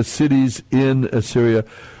talking about the cities in Assyria,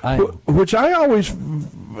 which I always,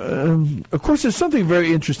 of course, there's something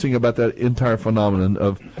very interesting about that entire phenomenon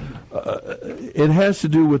of, it has to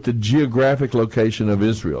do with the geographic location of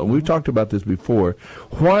Israel. And we've talked about this before.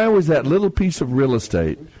 Why was that little piece of real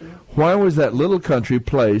estate, Why was that little country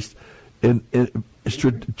placed in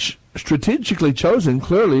strategically chosen,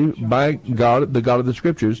 clearly, by God, the God of the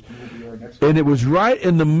Scriptures, and it was right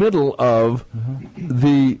in the middle of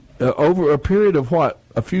the, over a period of what,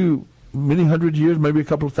 many hundred years, maybe a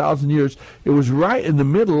couple of thousand years, it was right in the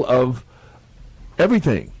middle of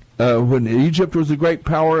everything. When Egypt was the great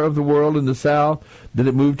power of the world in the south, then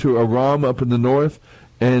it moved to Aram up in the north,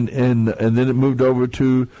 and then it moved over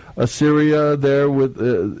to Assyria there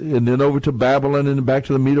and then over to Babylon and back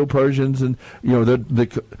to the Medo-Persians, and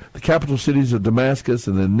the capital cities of Damascus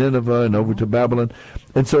and then Nineveh and over to Babylon.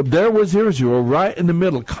 And so there was Israel right in the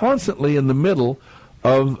middle, constantly in the middle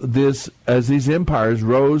of this, as these empires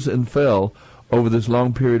rose and fell over this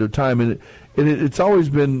long period of time. And it's always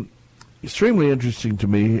been extremely interesting to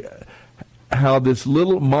me how this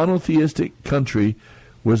little monotheistic country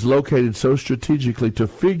was located so strategically to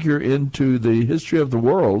figure into the history of the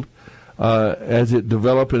world as it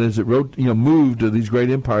developed and as it moved. These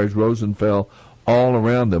great empires rose and fell all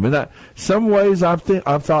around them. And some ways I've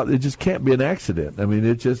thought it just can't be an accident. I mean,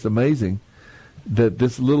 it's just amazing that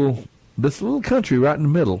this little country right in the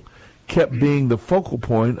middle kept being the focal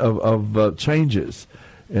point of changes.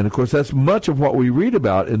 And, of course, that's much of what we read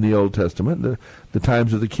about in the Old Testament, the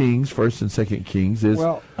times of the kings, First and Second Kings, is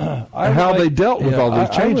how they dealt with all these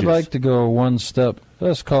changes. I would like to go one step,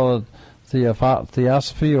 let's call it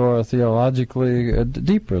theosophy or theologically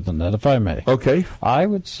deeper than that, if I may. Okay. I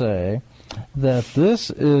would say that this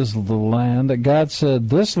is the land that God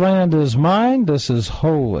said, this land is mine, this is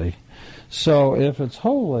holy. So if it's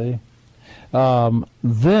holy,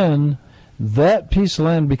 then that piece of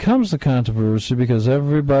land becomes the controversy because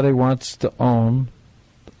everybody wants to own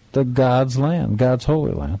the God's land, God's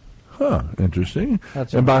holy land. Huh, interesting.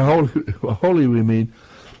 And by holy we mean,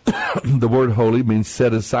 the word holy means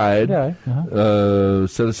set aside,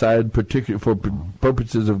 set aside particular for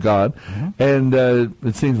purposes of God. And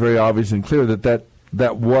it seems very obvious and clear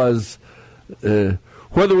that was,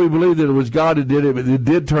 whether we believe that it was God who did it, but it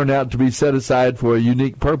did turn out to be set aside for a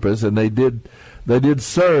unique purpose, and they did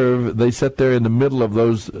serve. They sat there in the middle of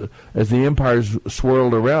those as the empires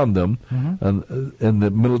swirled around them, and the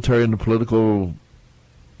military and the political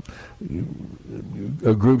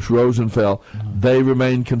groups rose and fell. They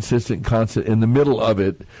remained constant in the middle of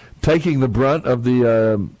it, taking the brunt of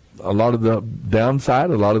a lot of the downside,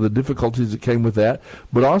 a lot of the difficulties that came with that,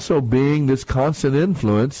 but also being this constant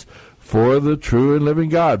influence for the true and living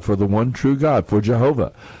God, for the one true God, for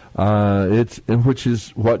Jehovah. Which is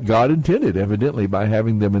what God intended, evidently, by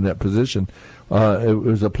having them in that position. It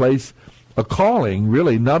was a place, a calling,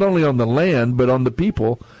 really, not only on the land, but on the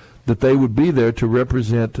people, that they would be there to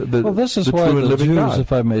represent the true and living God. Well, this is why the Jews,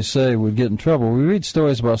 if I may say, would get in trouble. We read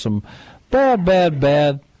stories about some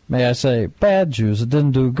bad, may I say, bad Jews that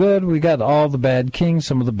didn't do good. We got all the bad kings,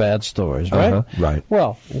 some of the bad stories, right? Right.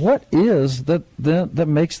 Well, what is that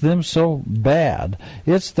makes them so bad?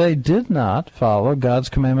 It's they did not follow God's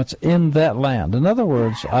commandments in that land. In other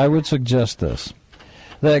words, I would suggest this,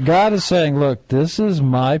 that God is saying, look, this is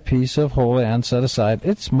my piece of holy land set aside.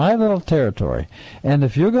 It's my little territory. And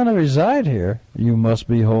if you're going to reside here, you must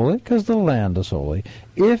be holy because the land is holy.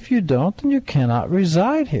 If you don't, then you cannot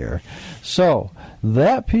reside here. So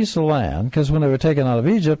that piece of land, because when they were taken out of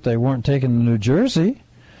Egypt, they weren't taken to New Jersey.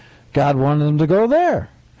 God wanted them to go there.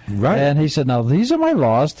 Right. And he said, now these are my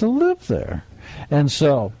laws to live there. And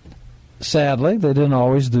so, sadly, they didn't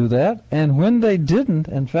always do that. And when they didn't,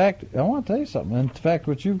 in fact, I want to tell you something. In fact,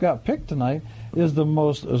 what you've got picked tonight is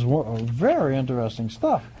very interesting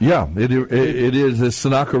stuff. Yeah, it is the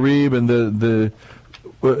Sennacherib and the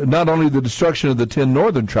not only the destruction of the 10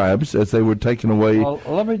 northern tribes as they were taken away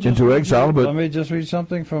into exile, but let me just read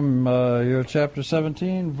something from your chapter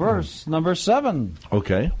 17, verse number 7.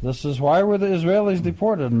 Okay. This is why were the Israelis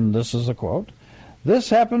deported, and this is a quote.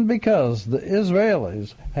 This happened because the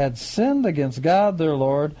Israelis had sinned against God their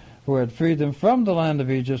Lord, who had freed them from the land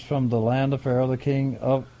of Egypt, from the land of Pharaoh, the king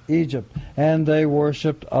of Egypt, and they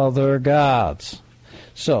worshipped other gods.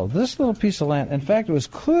 So this little piece of land, in fact, it was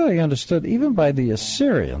clearly understood even by the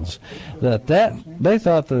Assyrians that they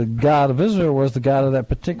thought the God of Israel was the God of that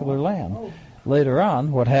particular land. Later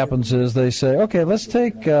on, what happens is they say, okay, let's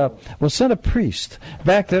we'll send a priest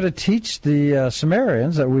back there to teach the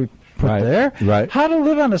Sumerians that we put there how to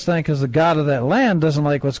live on this land, because the God of that land doesn't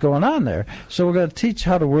like what's going on there. So we're going to teach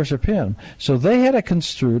how to worship him. So they had it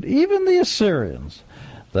construed, even the Assyrians,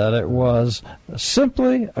 that it was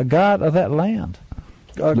simply a God of that land.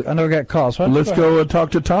 I know we got calls. Let's go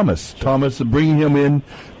talk to Thomas. Thomas, bringing him in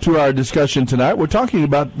to our discussion tonight. We're talking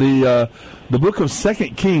about the the book of 2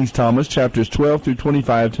 Kings, Thomas, chapters 12 through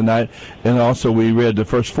 25 tonight, and also we read the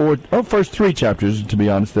first three chapters, to be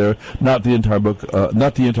honest, there, not the entire book,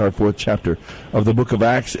 not the entire fourth chapter of the book of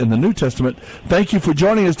Acts in the New Testament. Thank you for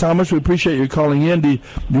joining us, Thomas. We appreciate you calling in. Do you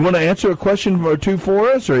want to answer a question or two for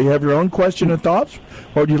us, or you have your own question or thoughts?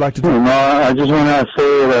 What would you like to do? No, I just want to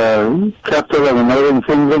say the capital of the Northern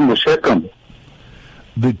Kingdom was Shechem.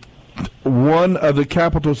 One of the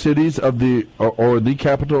capital cities of the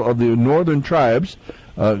capital of the northern tribes,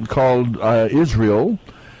 called Israel,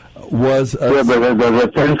 was. But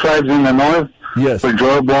the 10 tribes in the north. Yes. Where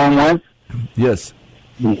Jeroboam went. Yes.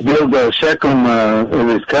 He built Shechem in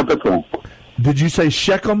his capital. Did you say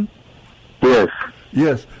Shechem? Yes.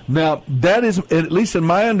 Yes. Now that is, at least in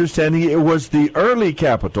my understanding, it was the early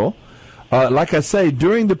capital. Like I say,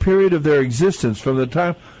 during the period of their existence, from the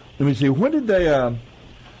time. Let me see. When did they?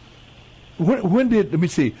 When did, let me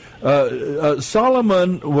see,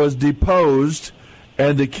 Solomon was deposed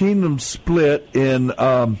and the kingdom split in, his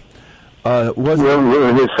son Rehoboam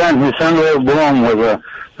was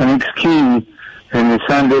an ex-king, and his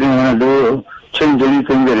son didn't want to change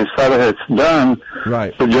anything that his father had done.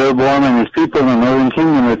 Right. So Jeroboam and his people in the northern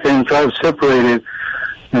kingdom, the 10 tribes separated,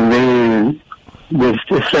 and they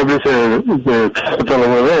established their capital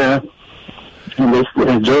over there,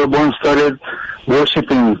 and Jeroboam started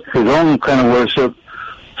worshiping his own kind of worship,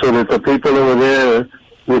 so that the people over there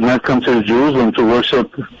would not come to Jerusalem to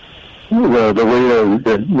worship the way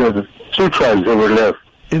the two tribes that were left.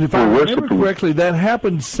 And if I remember correctly, that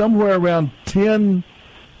happened somewhere around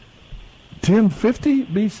 1050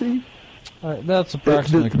 BC. That's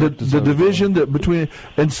approximately correct. The division that between,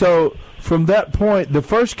 and so from that point, the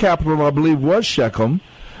first capital, I believe, was Shechem.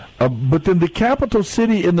 But then the capital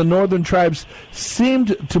city in the northern tribes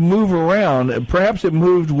seemed to move around, and perhaps it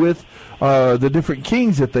moved with the different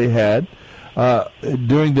kings that they had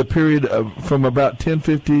during the period from about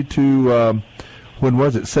 1050 to, when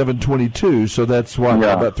was it, 722, so that's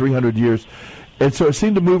about 300 years. And so it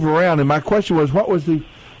seemed to move around, and my question was, what was the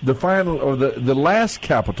final, or the last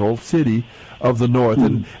capital city of the north?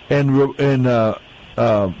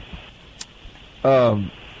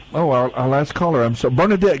 Our last caller,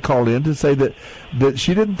 Bernadette called in to say that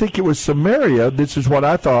she didn't think it was Samaria. This is what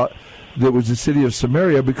I thought, that was the city of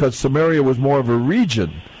Samaria, because Samaria was more of a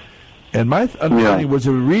region. And my understanding was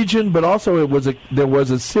a region, but also there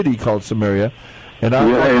was a city called Samaria. And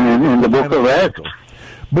in the book of Acts.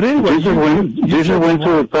 But anyway, Jesus went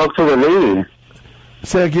to talk to the lady.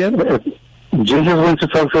 Say again? Jesus went to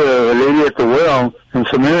talk to the lady at the well in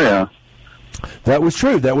Samaria. That was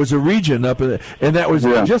true. That was a region up in, and that was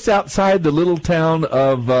just outside the little town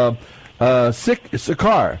of Sychar,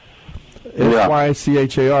 Sychar.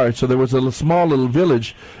 So there was a small little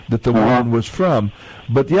village that the woman was from.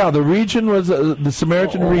 But the region was the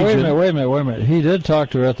Samaritan region. Wait a minute. He did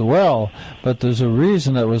talk to her at the well, but there's a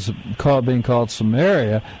reason that was being called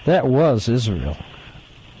Samaria. That was Israel.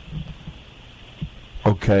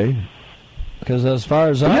 Okay. Because as far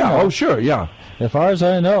as I know, as far as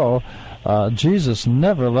I know, Jesus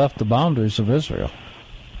never left the boundaries of Israel.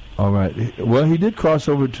 All right. Well, he did cross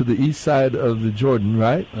over to the east side of the Jordan,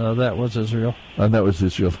 right? That was Israel. And that was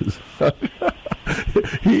Israel.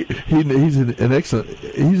 He's an excellent.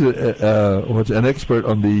 He's an expert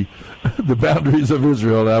on the boundaries of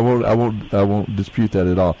Israel. I won't dispute that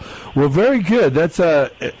at all. Well, very good. That's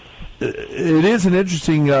it is an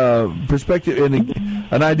interesting perspective and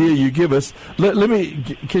an idea you give us.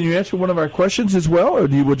 Can you answer one of our questions as well, or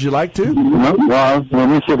would you like to? Well, let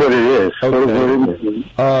me see what it is.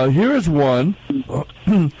 Okay. Here is one.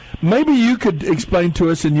 Maybe you could explain to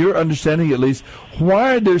us, in your understanding at least,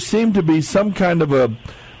 why there seemed to be some kind of a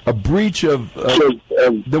breach of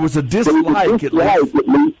there was a dislike at least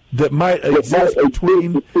that might exist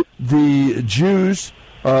between the Jews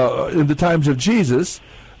in the times of Jesus,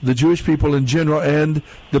 the Jewish people in general, and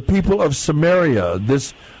the people of Samaria.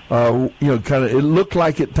 This, it looked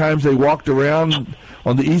like at times they walked around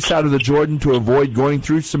on the east side of the Jordan to avoid going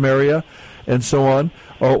through Samaria, and so on.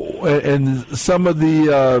 And some of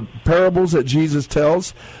the parables that Jesus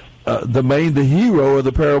tells, the hero of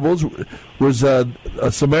the parables was a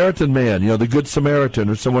Samaritan man, the Good Samaritan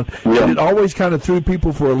or someone. Yeah. And it always kind of threw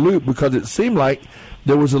people for a loop, because it seemed like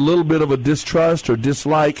there was a little bit of a distrust or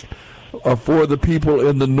dislike for the people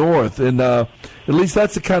in the north, and at least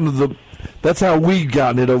that's that's how we've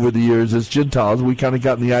gotten it over the years as Gentiles. We kind of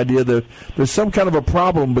gotten the idea that there's some kind of a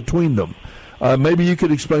problem between them. Maybe you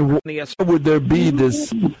could explain, why would there be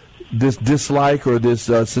this dislike or this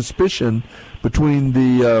suspicion between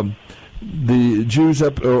the the Jews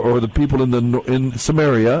up or the people in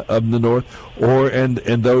Samaria up in the north,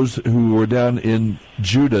 and those who were down in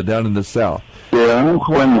Judah, down in the south. Yeah.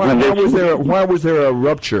 Why was there a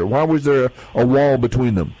rupture? Why was there a wall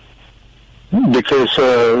between them? Because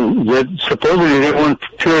supposedly they weren't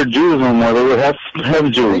pure Jews no more. They would have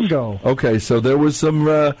Jews. Bingo. Okay, so there was some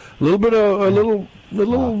little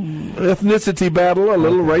ethnicity battle, a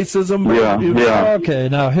little racism. Yeah. Okay,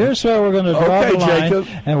 now here's where we're going to draw the line, Jacob.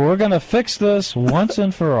 And we're going to fix this once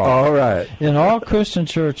and for all. All right. In all Christian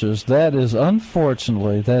churches,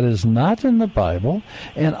 unfortunately, that is not in the Bible,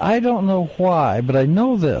 and I don't know why, but I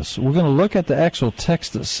know this. We're going to look at the actual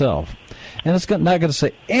text itself. And it's not going to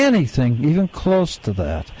say anything even close to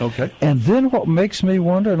that. Okay. And then what makes me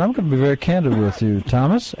wonder, and I'm going to be very candid with you,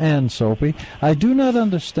 Thomas and Soapy, I do not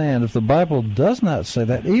understand if the Bible does not say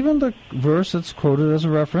that. Even the verse that's quoted as a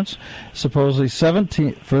reference, supposedly 2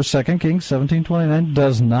 Kings 17:29,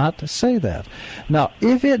 does not say that. Now,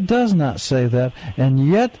 if it does not say that, and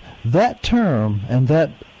yet that term and that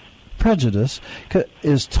prejudice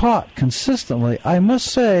is taught consistently, I must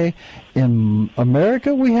say, in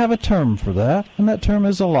America, we have a term for that, and that term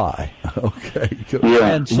is a lie. Okay. Yeah.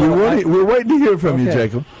 And so we're waiting to hear from you,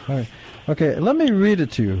 Jacob. All right. Okay, let me read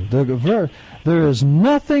it to you. There is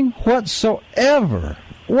nothing whatsoever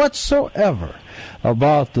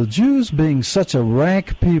about the Jews being such a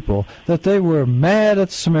rank people that they were mad at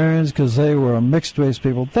the Samaritans because they were a mixed-race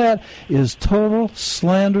people. That is total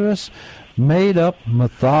slanderous, made-up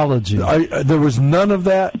mythology. There was none of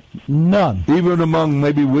that? None. Even among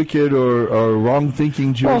maybe wicked or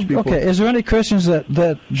wrong-thinking Jewish people? Okay, is there any Christians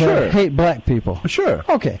that Sure. hate black people? Sure.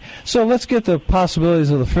 Okay, so let's get the possibilities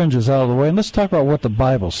of the fringes out of the way, and let's talk about what the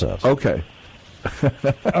Bible says. Okay.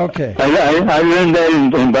 Okay. I learned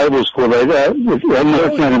that in Bible school. I know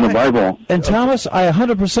it's not in the Bible. And Thomas, I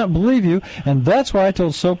 100% believe you, and that's why I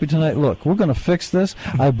told Soapy tonight, look, we're going to fix this.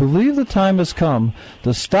 I believe the time has come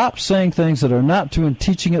to stop saying things that are not true and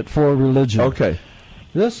teaching it for religion. Okay.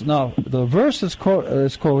 The verse is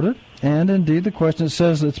quoted, and indeed the question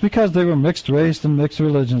says it's because they were mixed race and mixed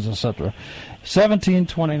religions, etc.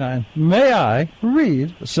 17:29. May I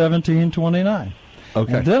read 17:29?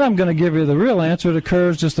 Okay. And then I'm going to give you the real answer. It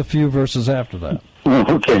occurs just a few verses after that.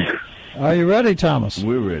 Okay. Are you ready, Thomas?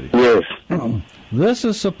 We're ready. Yes. This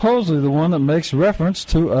is supposedly the one that makes reference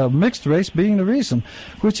to a mixed race being the reason,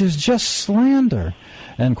 which is just slander.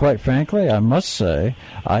 And quite frankly, I must say,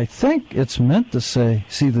 I think it's meant to say,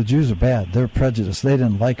 see, the Jews are bad. They're prejudiced. They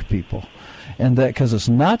didn't like people. And that because it's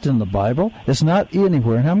not in the Bible, it's not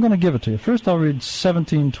anywhere. And I'm going to give it to you. First, I'll read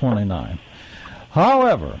 17:29.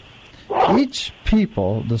 However, each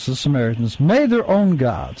people, this is Samaritans, made their own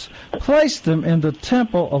gods, placed them in the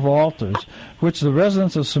temple of altars, which the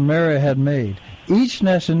residents of Samaria had made, each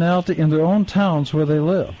nationality in their own towns where they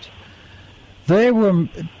lived. They were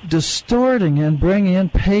distorting and bringing in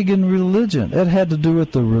pagan religion. It had to do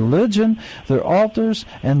with the religion, their altars,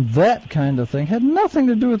 and that kind of thing. It had nothing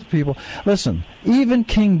to do with the people. Listen, even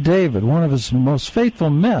King David, one of his most faithful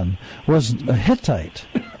men, was a Hittite.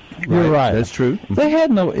 You're right. That's true. They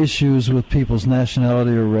had no issues with people's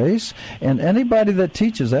nationality or race, and anybody that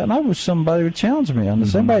teaches that, and I wish somebody would challenge me on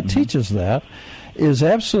this, anybody that teaches that is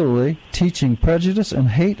absolutely teaching prejudice and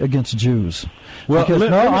hate against Jews. Well, because,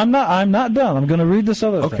 I'm not done. I'm going to read this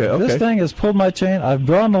other thing. Okay. This thing has pulled my chain. I've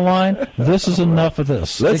drawn the line. This is enough of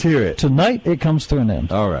this. Let's hear it. Tonight it comes to an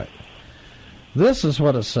end. All right. This is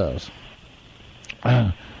what it says.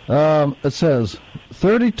 It says,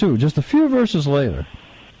 32, just a few verses later.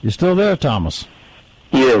 You still there, Thomas?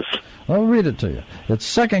 Yes. I'll read it to you.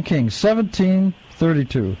 It's 2 Kings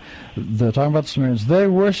 17:32. They're talking about the Samaritans. They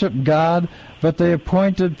worshiped God, but they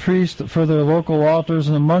appointed priests for their local altars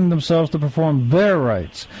and among themselves to perform their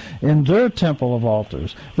rites in their temple of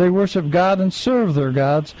altars. They worshiped God and served their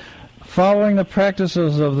gods, following the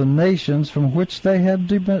practices of the nations from which they had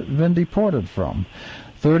been deported from.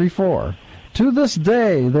 34. To this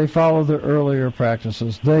day they follow their earlier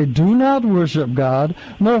practices. They do not worship God,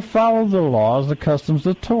 nor follow the laws, the customs,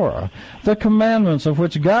 the Torah, the commandments of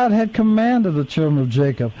which God had commanded the children of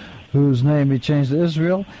Jacob, whose name he changed to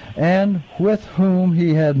Israel, and with whom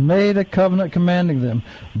he had made a covenant commanding them.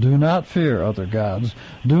 Do not fear other gods.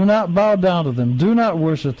 Do not bow down to them. Do not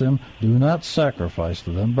worship them. Do not sacrifice to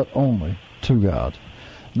them, but only to God.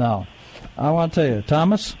 Now, I want to tell you,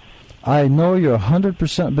 Thomas, I know you're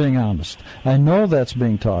 100% being honest. I know that's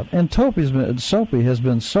being taught. And Soapy has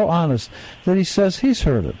been so honest that he says he's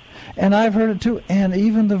heard it. And I've heard it too. And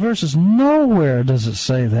even the verses, nowhere does it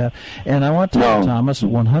say that. And I want to tell you, Thomas,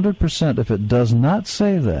 100%, if it does not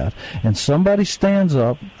say that, and somebody stands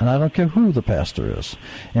up, and I don't care who the pastor is,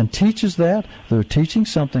 and teaches that, they're teaching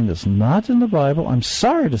something that's not in the Bible. I'm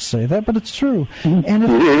sorry to say that, but it's true. And if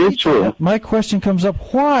it is true. My question comes up,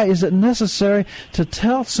 why is it necessary to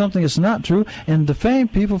tell something that's not true and defame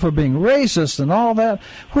people for being racist and all that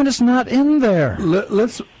when it's not in there?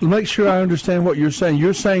 Let's make sure I understand what you're saying.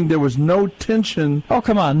 You're saying there was no tension. Oh,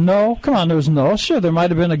 come on, no. Come on, there was no. Sure, there might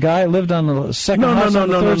have been a guy who lived on the second house on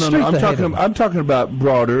the third street. I'm talking about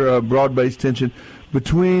broad-based tension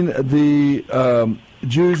between the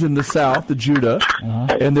Jews in the South, the Judah,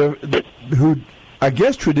 and who, I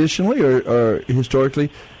guess, traditionally or historically,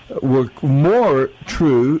 were more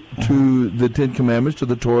true to the Ten Commandments, to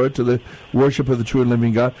the Torah, to the worship of the true and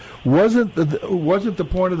living God. Wasn't the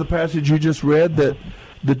point of the passage you just read that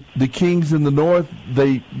the kings in the north,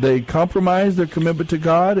 they compromised their commitment to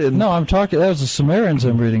God? And no, I'm talking, that was the Samaritans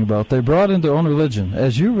I'm reading about. They brought in their own religion,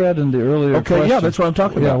 as you read in the earlier question. Yeah, that's what I'm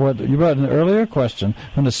talking about. Yeah, what you read in the earlier question,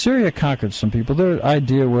 when Assyria conquered some people, their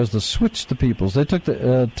idea was to switch the peoples. They took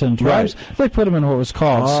the 10 tribes, they put them in what was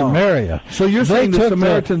called Samaria. So you're saying the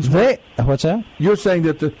Samaritans... what's that? You're saying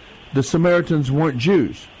that the Samaritans weren't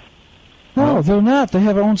Jews? No, they're not. They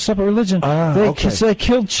have their own separate religion. They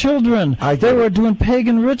killed children. They were doing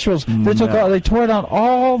pagan rituals. They tore down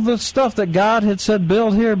all the stuff that God had said,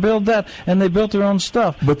 build here, build that, and they built their own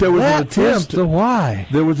stuff. But there was an attempt. Why?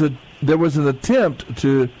 There was an attempt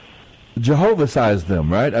to Jehovah-size them,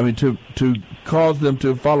 right? I mean, to cause them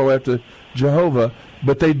to follow after Jehovah,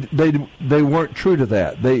 but they weren't true to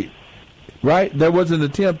that. Right? There was an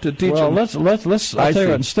attempt to teach them. Well, let's. I'll tell you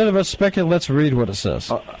what, instead of us speculating, let's read what it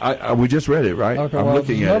says. We just read it, right? Okay, I'm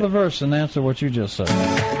looking at another verse and answer what you just said.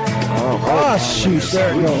 Shoot,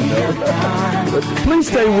 there you go. Please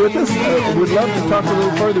stay with us. We'd love to talk a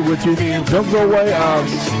little further with you. Don't go away.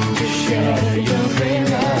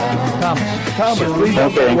 Thomas, please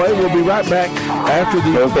don't go away. We'll be right back after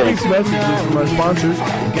the brief messages from our sponsors,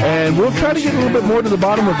 and we'll try to get a little bit more to the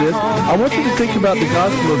bottom of this. I want you to think about the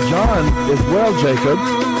Gospel of John as well, Jacob.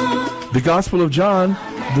 The Gospel of John,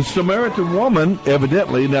 the Samaritan woman,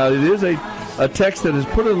 evidently, now it is a text that has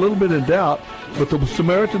put it a little bit in doubt, but the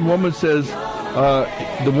Samaritan woman says,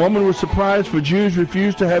 the woman was surprised, for Jews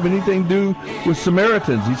refused to have anything to do with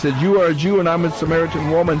Samaritans. He said, you are a Jew and I'm a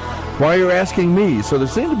Samaritan woman. Why are you asking me? So there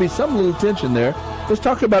seemed to be some little tension there. Let's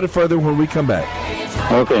talk about it further when we come back.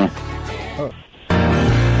 Okay.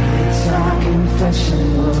 It's our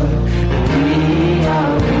confession, Lord, we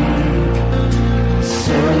are weak,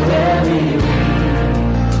 so very weak.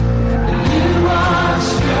 You are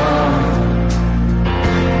strong.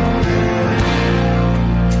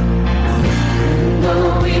 No,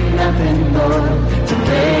 we've nothing, Lord, to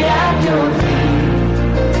lay at your feet.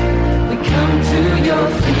 We come to your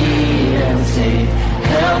feet and say,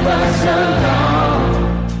 help us along.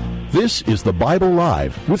 This is the Bible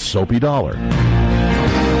Live with Soapy Dollar. A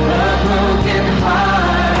broken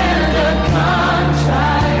heart and a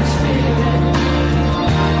contrite spirit,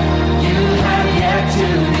 you have yet to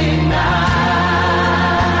deny.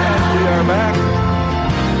 We are back.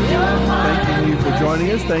 Thanking you for joining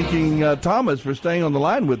us. Thanking Thomas for staying on the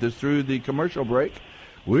line with us through the commercial break.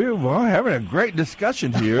 We're having a great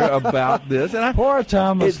discussion here about this. And Poor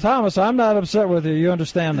Thomas. Thomas, I'm not upset with you. You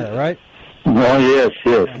understand that, right? Oh, yes.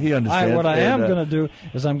 He understands. What I am going to do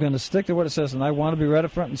is I'm going to stick to what it says, and I want to be right up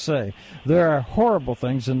front and say there are horrible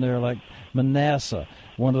things in there like Manasseh,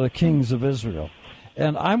 one of the kings of Israel.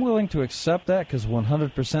 And I'm willing to accept that because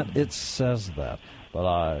 100% it says that. But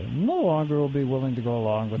I no longer will be willing to go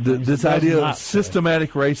along with this idea of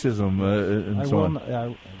systematic racism and so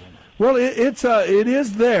on. Well, it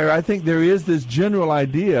is there. I think there is this general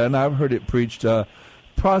idea, and I've heard it preached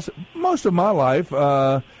most of my life,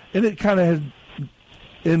 and it kind of has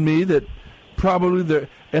in me that probably there.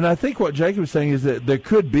 And I think what Jacob is saying is that there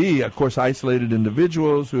could be, of course, isolated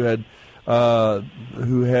individuals who had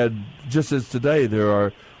just as today there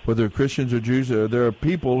are, whether Christians or Jews, there are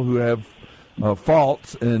people who have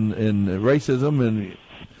faults in racism and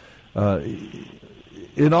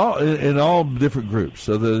in all different groups.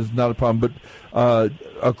 So there's not a problem. But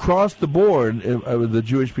across the board, the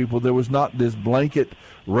Jewish people, there was not this blanket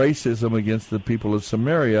racism against the people of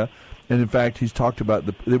Samaria. And in fact, he's talked about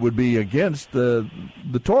it would be against the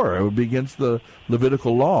Torah. It would be against the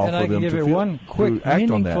Levitical law and for them to give you one quick,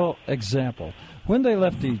 meaningful example. When they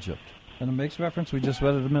left Egypt, and it makes reference, we just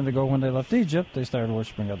read it a minute ago, when they left Egypt, they started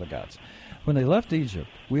worshiping other gods. When they left Egypt,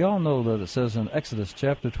 we all know that it says in Exodus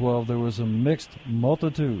chapter 12 there was a mixed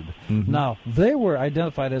multitude. Mm-hmm. Now, they were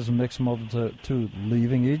identified as a mixed multitude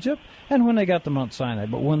leaving Egypt and when they got to Mount Sinai.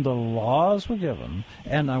 But when the laws were given,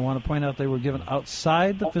 and I want to point out they were given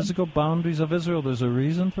outside the physical boundaries of Israel, there's a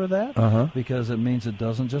reason for that, because it means it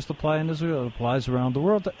doesn't just apply in Israel, it applies around the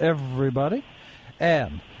world to everybody.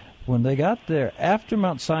 And when they got there, after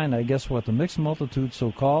Mount Sinai, guess what? The mixed multitude,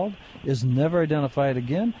 so-called, is never identified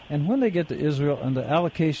again. And when they get to Israel and the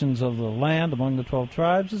allocations of the land among the 12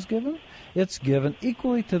 tribes is given, it's given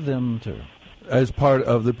equally to them too. As part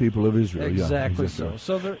of the people of Israel. Exactly so.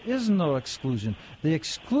 So there is no exclusion. The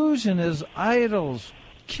exclusion is idols,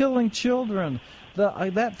 killing children,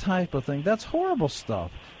 that type of thing. That's horrible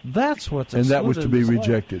stuff. That's what's excluded. And that was to be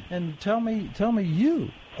rejected. And tell me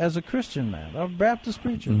you, as a Christian man, a Baptist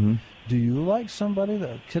preacher, do you like somebody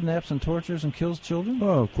that kidnaps and tortures and kills children?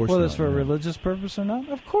 Oh, of course not. Whether it's for a religious purpose or not?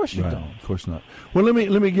 Of course you don't. Of course not. Well, let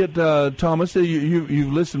me get Thomas.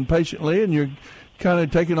 You've listened patiently, and you're kind of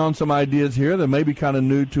taking on some ideas here that may be kind of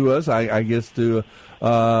new to us, I guess.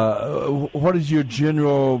 What is your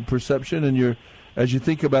general perception and as you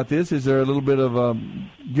think about this? Is there a little bit of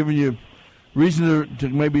giving you reason to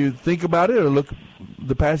maybe think about it or look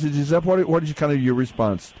the passages up? What is kind of your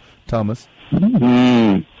response, Thomas?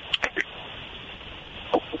 I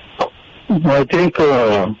think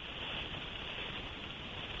when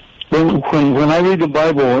I read the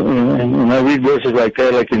Bible and I read verses like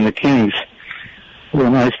that, like in the Kings,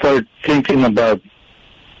 when I start thinking about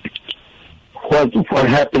what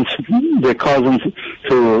happens that caused them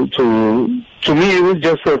to me, it was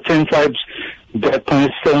just 10 tribes that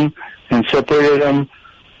punished them and separated them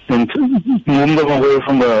and moved them away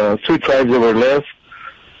from the 2 tribes that were left.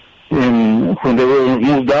 And when they were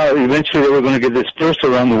moved out, eventually they were going to get dispersed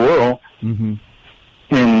around the world. Mm-hmm.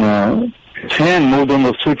 And 10 moved on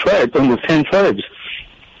those 2 tribes, on the 10 tribes.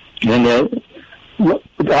 And I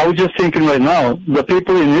was just thinking right now, the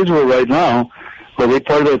people in Israel right now, are they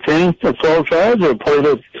part of the 12 tribes or part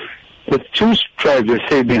of the 2 tribes they're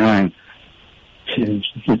saved behind?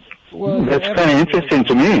 Well, that's kind of interesting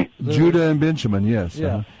to me. Judah and Benjamin, yes.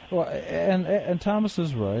 Yeah. Well, and Thomas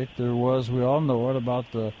is right. There was, we all know it,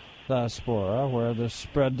 about the diaspora, where they're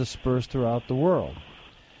dispersed throughout the world.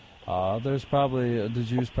 There's probably, the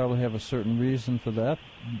Jews probably have a certain reason for that.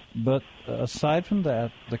 But aside from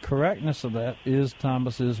that, the correctness of that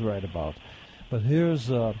Thomas is right about. But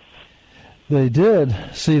here's, they did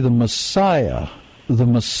see the Messiah. The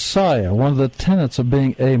Messiah, one of the tenets of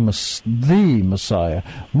being the Messiah,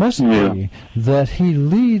 must be that he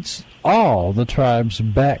leads all the tribes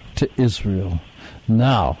back to Israel.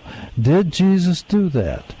 Now, did Jesus do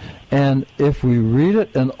that? And if we read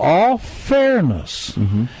it in all fairness,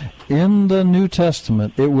 in the New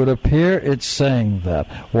Testament, it would appear it's saying that.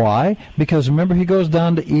 Why? Because remember, he goes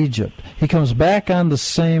down to Egypt. He comes back on the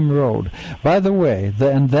same road. By the way,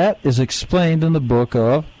 and that is explained in the book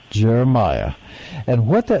of Jeremiah. And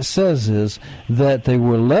what that says is that they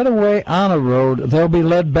were led away on a road, they'll be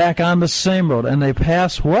led back on the same road. And they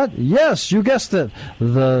pass what? Yes, you guessed it.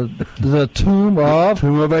 The tomb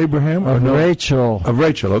of Abraham? Of Rachel. Of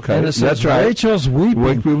Rachel, okay. And it says Rachel's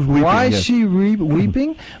weeping. Why is she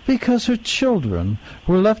weeping? Because her children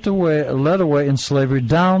were led away in slavery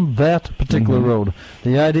down that particular road.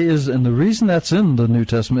 The idea is, and the reason that's in the New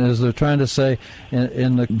Testament is they're trying to say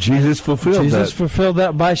Jesus fulfilled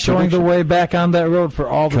that by showing the way back on that road for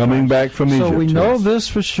all the coming back from Egypt. So we know this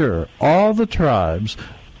for sure. All the tribes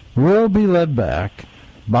will be led back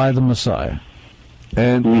by the Messiah.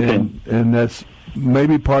 And that's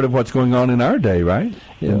maybe part of what's going on in our day, right?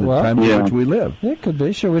 Yeah, in the time in which we live. It could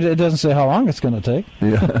be. Sure. It doesn't say how long it's going to take.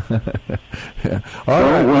 Yeah. All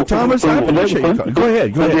right. Well, Thomas, I appreciate you. Go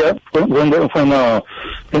ahead. When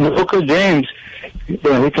in the book of James, he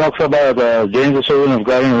talks about James, the servant of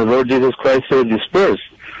God, and the Lord Jesus Christ are dispersed.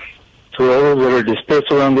 To all those that are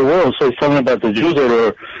dispersed around the world. So he's talking about the Jews that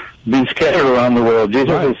are being scattered around the world.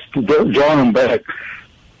 Jesus is drawing them back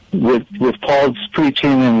with Paul's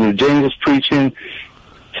preaching and with James' preaching.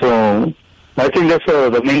 So I think that's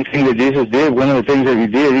the main thing that Jesus did. One of the things that he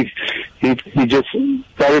did, he just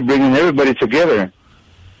started bringing everybody together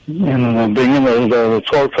and bringing the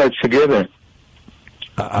 12 tribes together.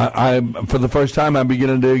 I for the first time, I'm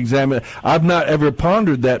beginning to examine. I've not ever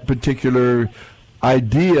pondered that particular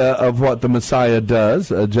idea of what the Messiah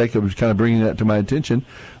does. Jacob is kind of bringing that to my attention,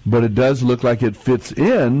 but it does look like it fits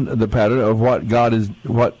in the pattern of what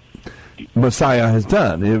Messiah has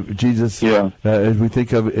done. If Jesus, as we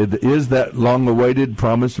think of it, is that long-awaited,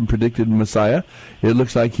 promised, and predicted Messiah, it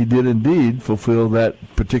looks like he did indeed fulfill that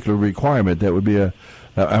particular requirement. That would be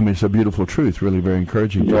it's a beautiful truth, really very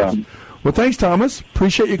encouraging to us. Well, thanks, Thomas.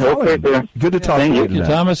 Appreciate you calling. Okay, good to talk to you. Thank you,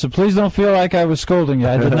 Thomas. And please don't feel like I was scolding you.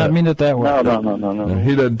 I did not mean it that way. No.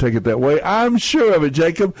 He doesn't take it that way. I'm sure of it,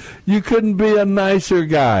 Jacob. You couldn't be a nicer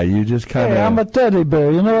guy. You just kind of. Hey, I'm a teddy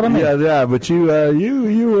bear. You know what I mean? Yeah. But you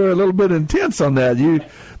were a little bit intense on that.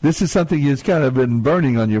 This is something that's kind of been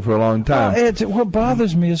burning on you for a long time. What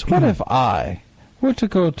bothers me is, what if I were to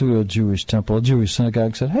go to a Jewish temple, a Jewish synagogue,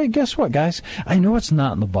 and said, hey, guess what, guys? I know it's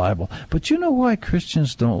not in the Bible, but you know why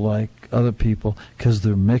Christians don't like other people? Because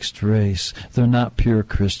they're mixed race. They're not pure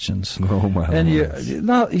Christians. Oh, my And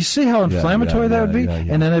you see how inflammatory that would be? Yeah.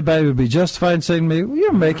 And then anybody would be justified in saying to me,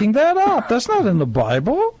 you're making that up. That's not in the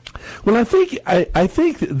Bible. Well, I think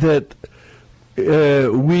that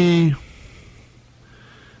we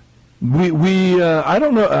I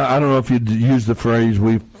don't know if you'd use the phrase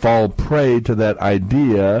we fall prey to that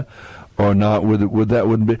idea or not.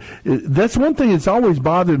 Wouldn't be. That's one thing that's always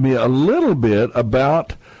bothered me a little bit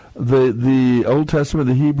about the Old Testament,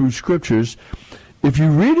 the Hebrew Scriptures. If you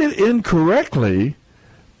read it incorrectly,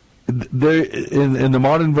 there in the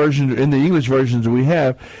modern version, in the English versions we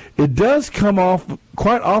have, it does come off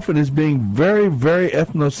quite often as being very, very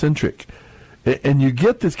ethnocentric. And you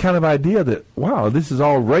get this kind of idea that, wow, this is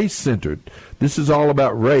all race-centered. This is all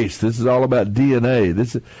about race. This is all about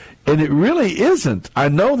DNA. And it really isn't. I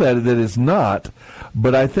know that it's not,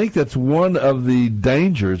 but I think that's one of the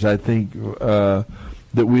dangers, I think, that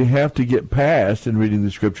we have to get past in reading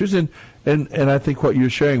the Scriptures. And I think what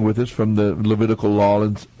you're sharing with us from the Levitical law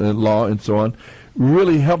and so on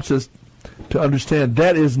really helps us to understand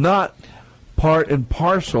that is not part and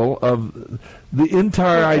parcel of the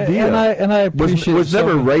entire idea. And I appreciate was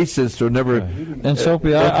never racist or never. And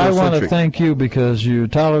Soapy, I want to thank you because you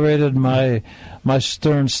tolerated my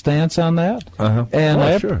stern stance on that,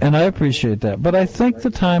 and I appreciate that. But I think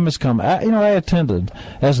the time has come. I attended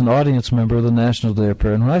as an audience member of the National Day of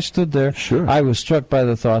Prayer, and when I stood there, I was struck by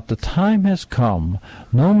the thought: the time has come.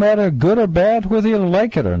 No matter good or bad, whether you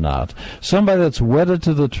like it or not, somebody that's wedded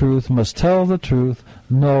to the truth must tell the truth,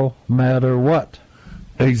 no matter what.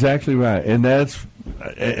 Exactly right, and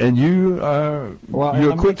you are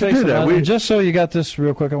you're quick to do that. Just so you got this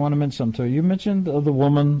real quick, I want to mention something to you. You mentioned the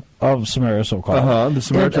woman of Samaria, so-called. The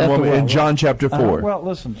Samaritan woman in John chapter 4. Well,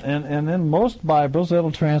 listen, and in most Bibles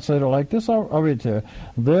it'll translate it like this. I'll read it to you.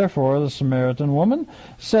 Therefore, the Samaritan woman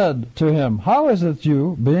said to him, "How is it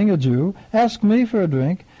you, being a Jew, ask me for a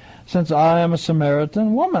drink, since I am a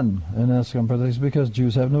Samaritan woman?" And that's because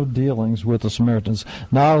Jews have no dealings with the Samaritans.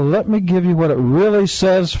 Now, let me give you what it really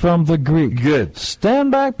says from the Greek. Good.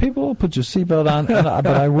 Stand back, people. Put your seatbelt on, but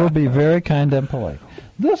I will be very kind and polite.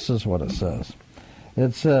 This is what it says.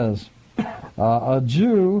 It says, a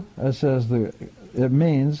Jew, it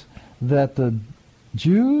means that the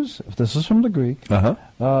Jews, this is from the Greek,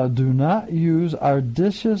 do not use our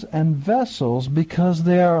dishes and vessels because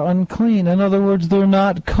they are unclean. In other words, they're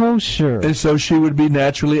not kosher. And so she would be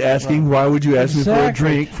naturally asking, why would you ask me for a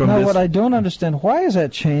drink from this? Now, what I don't understand, why is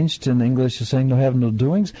that changed in English to saying no have no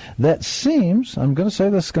doings? That seems, I'm going to say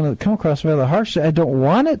this is going to come across rather harshly. I don't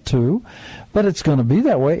want it to, but it's going to be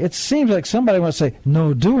that way. It seems like somebody wants to say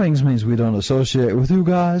no doings means we don't associate with you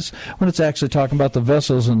guys, when it's actually talking about the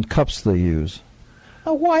vessels and cups they use.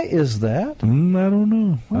 Now, why is that? I don't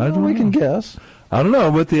know. Well, we can guess. I don't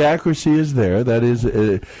know, but the accuracy is there. That is,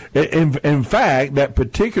 in fact, that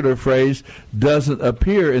particular phrase doesn't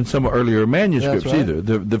appear in some earlier manuscripts either.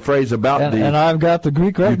 The phrase about and I've got the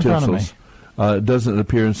Greek right utensils, in front of me. Doesn't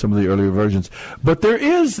appear in some of the earlier versions. But there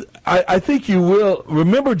is, I think you will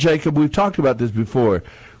remember, Jacob. We've talked about this before.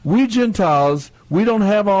 We Gentiles, we don't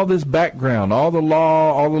have all this background, all the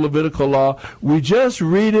law, all the Levitical law. We just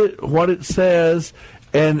read it, what it says,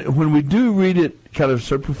 and when we do read it kind of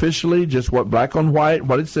superficially, just what black on white,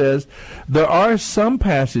 what it says, there are some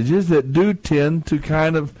passages that do tend to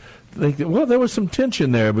kind of think that, well, there was some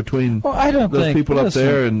tension there between those people up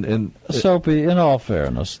there and Soapy, in all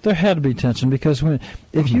fairness, there had to be tension because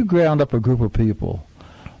if you ground up a group of people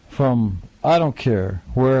from, I don't care,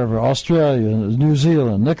 wherever, Australia, New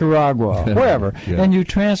Zealand, Nicaragua, wherever, and you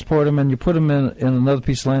transport them and you put them in another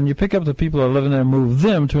piece of land, you pick up the people that are living there and move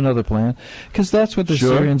them to another land, because that's what the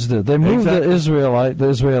Syrians did. They moved the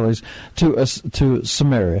Israelis to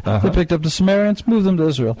Samaria. They picked up the Samaritans, moved them to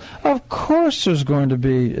Israel. Of course there's going to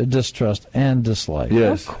be distrust and dislike.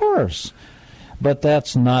 Yes. Of course. But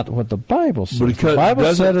that's not what the Bible says. The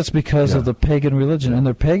Bible said it's because of the pagan religion. And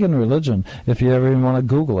their pagan religion, if you ever even want to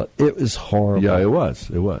Google it, it was horrible. Yeah, it was.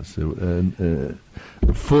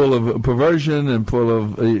 Full of perversion and full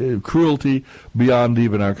of cruelty beyond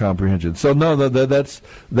even our comprehension. So, no, that's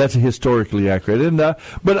historically accurate. And,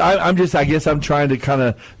 but I guess I'm trying to kind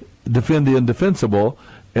of defend the indefensible.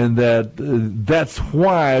 and that's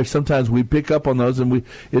why sometimes we pick up on those, and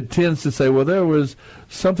it tends to say, well, there was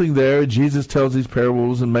something there. Jesus tells these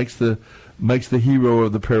parables and makes the hero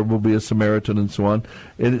of the parable be a Samaritan and so on.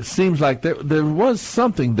 And it seems like there was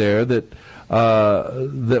something there that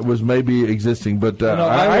was maybe existing. But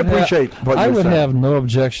I appreciate what you're saying. I would have no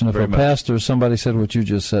objection if pastor or somebody said what you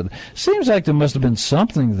just said. Seems like there must have been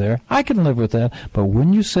something there. I can live with that. But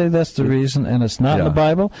when you say that's the reason and it's not in the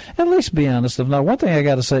Bible, at least be honest. Now, one thing I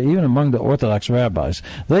got to say, even among the Orthodox rabbis,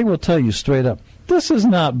 they will tell you straight up, this is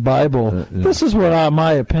not Bible. This is what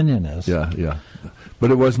my opinion is. Yeah.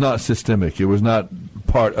 But it was not systemic. It was not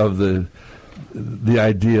part of the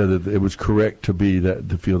idea that it was correct to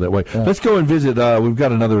feel that way. Let's go and visit. We've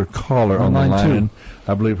got another caller on the line.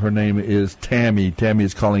 I believe her name is Tammy. Tammy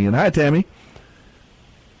is calling in. Hi, Tammy.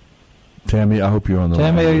 Tammy, I hope you're on the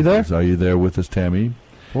line. Tammy, are you there? Are you there with us, Tammy?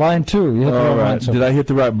 Line 2. You hit the right line. Did I hit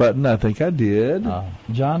the right button? I think I did.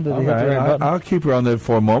 John, did you hit the right button? I'll keep her on there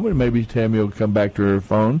for a moment. Maybe Tammy will come back to her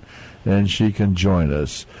phone, and she can join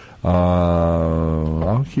us.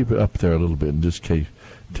 I'll keep it up there a little bit in just case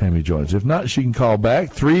Tammy joins. If not, she can call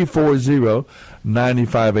back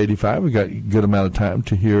 340-9585. We got a good amount of time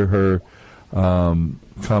to hear her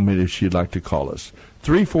comment if she'd like to call us.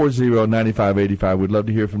 340-9585. We'd love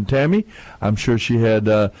to hear from Tammy. I'm sure she had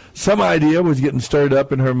some idea was getting stirred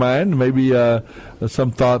up in her mind. Maybe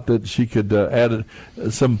some thought that she could add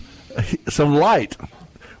some light.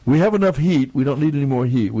 We have enough heat. We don't need any more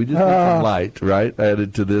heat. We just need some light, right,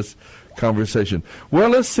 added to this conversation. Well,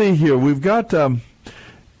 let's see here. We've got a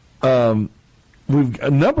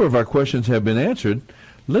number of our questions have been answered.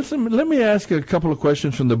 Let me ask a couple of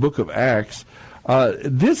questions from the book of Acts.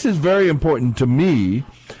 This is very important to me,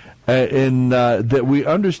 in that we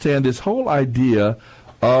understand this whole idea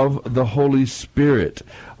of the Holy Spirit.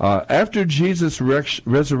 After Jesus'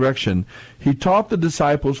 resurrection, he taught the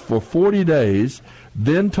disciples for 40 days,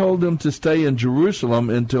 then told them to stay in Jerusalem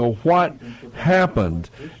until what happened.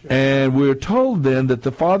 And we're told then that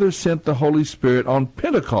the Father sent the Holy Spirit on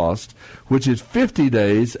Pentecost, which is 50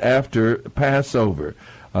 days after Passover.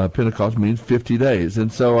 Pentecost means 50 days.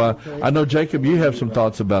 And so I know, Jacob, you have some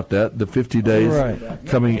thoughts about that, the 50 days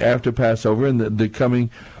coming after Passover and the coming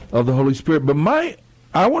of the Holy Spirit. But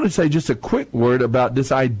I want to say just a quick word about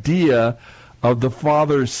this idea of the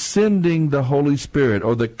Father sending the Holy Spirit,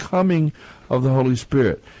 or the coming of the Holy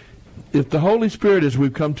Spirit. If the Holy Spirit, as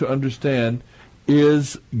we've come to understand,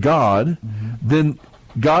 is God, then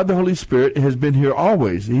God the Holy Spirit has been here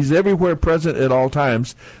always. He's everywhere present at all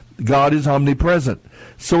times. God is omnipresent.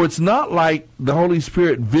 So it's not like the Holy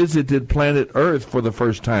Spirit visited planet Earth for the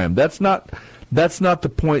first time. That's not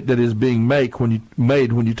the point that is being made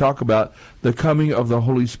when you talk about the coming of the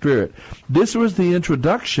Holy Spirit. This was the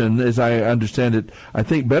introduction, as I understand it, I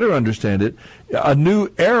think better understand it, a new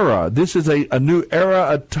era. This is a new era,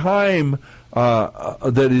 a time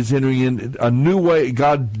that is entering in, a new way,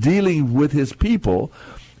 God dealing with his people.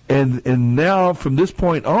 And now, from this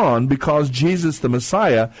point on, because Jesus the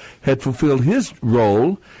Messiah had fulfilled his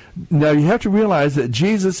role, now you have to realize that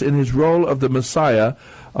Jesus, in his role of the Messiah,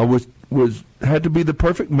 had to be the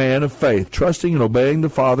perfect man of faith, trusting and obeying the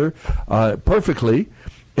Father perfectly.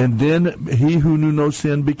 And then he who knew no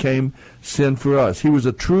sin became sin for us. He was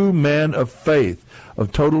a true man of faith,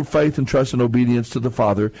 of total faith and trust and obedience to the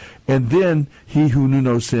Father. And then he who knew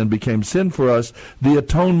no sin became sin for us, the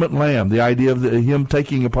atonement lamb, the idea of him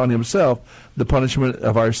taking upon himself the punishment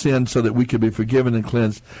of our sin so that we could be forgiven and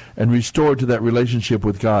cleansed and restored to that relationship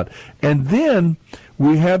with God. And then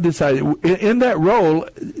we have this idea. In that role,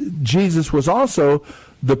 Jesus was also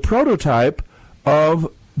the prototype of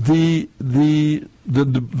the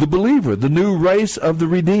believer, the new race of the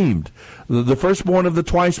redeemed, the firstborn of the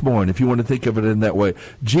twice-born, if you want to think of it in that way.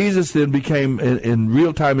 Jesus then became, in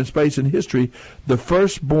real time and space and history, the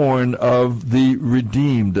firstborn of the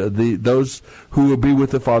redeemed, those who will be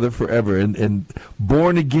with the Father forever, and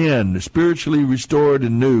born again, spiritually restored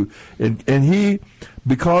and new. And he,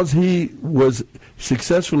 because he was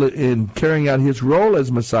successful in carrying out his role as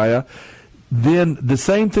Messiah, then the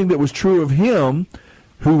same thing that was true of him,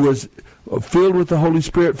 who was filled with the Holy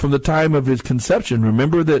Spirit from the time of his conception.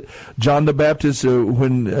 Remember that John the Baptist,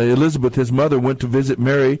 when Elizabeth, his mother, went to visit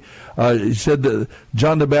Mary, he said that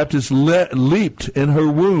John the Baptist leaped in her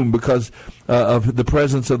womb because of the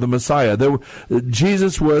presence of the Messiah.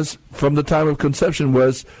 Jesus was, from the time of conception,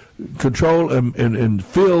 was controlled and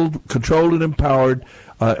filled, controlled and empowered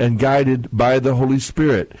and guided by the Holy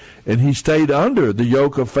Spirit. And he stayed under the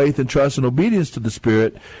yoke of faith and trust and obedience to the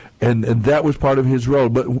Spirit, and that was part of his role.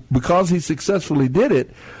 But because he successfully did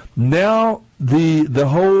it, now the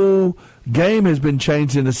whole game has been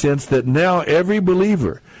changed in the sense that now every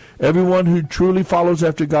believer, everyone who truly follows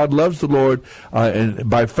after God, loves the Lord, and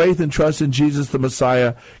by faith and trust in Jesus the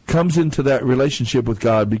Messiah, comes into that relationship with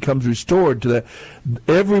God, becomes restored to that.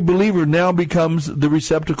 Every believer now becomes the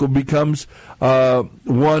receptacle, becomes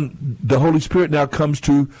one. The Holy Spirit now comes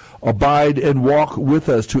to abide and walk with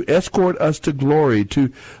us, to escort us to glory,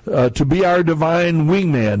 to be our divine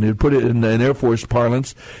wingman, to put it in Air Force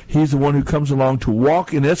parlance. He's the one who comes along to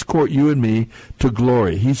walk and escort you and me to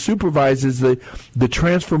glory. He supervises the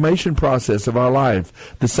transformation process of our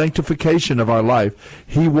life, the sanctification of our life.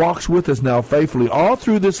 He walks with us now faithfully all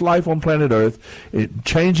through this life on planet Earth,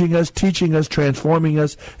 changing us, teaching us, transforming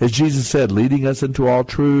us, as Jesus said, leading us into all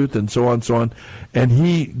truth, and so on and so on. And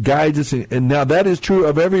he guides us, and now that is true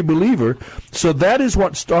of every believer. So that is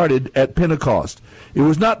what started at Pentecost. It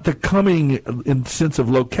was not the coming in sense of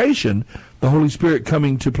location, the Holy Spirit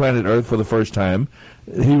coming to planet Earth for the first time.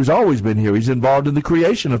 He has always been here. He's involved in the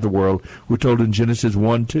creation of the world. We're told in Genesis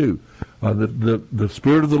 1:2. The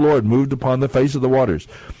Spirit of the Lord moved upon the face of the waters.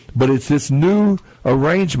 But it's this new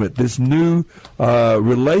arrangement, this new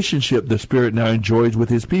relationship the Spirit now enjoys with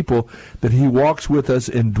His people, that He walks with us,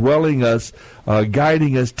 indwelling us,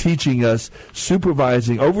 guiding us, teaching us,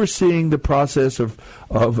 supervising, overseeing the process of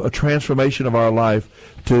a transformation of our life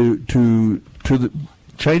to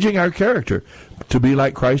changing our character, to be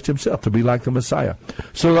like Christ Himself, to be like the Messiah.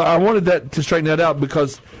 So I wanted that to straighten that out,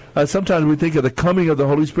 because sometimes we think of the coming of the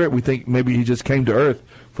Holy Spirit, we think maybe He just came to earth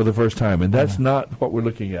for the first time, and that's not what we're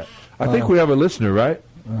looking at. I think we have a listener, right?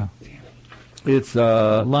 It's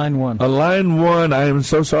line one. Line one. I am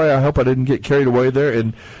so sorry. I hope I didn't get carried away there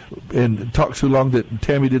and talk too long that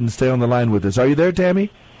Tammy didn't stay on the line with us. Are you there,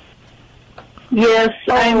 Tammy? Yes,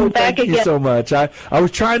 I'm back again. Thank you so much. I was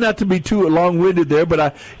trying not to be too long-winded there,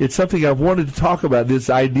 but it's something I've wanted to talk about, this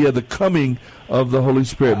idea of the coming of the Holy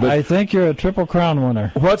Spirit. But I think you're a Triple Crown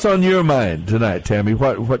winner. What's on your mind tonight, Tammy?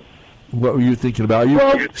 What were you thinking about? Are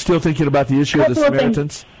you still thinking about the issue of the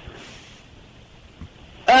Samaritans?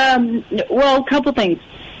 Well, a couple things.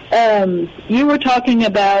 You were talking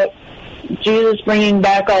about Jesus bringing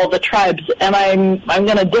back all the tribes, and I'm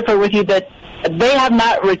going to differ with you that they have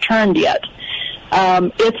not returned yet.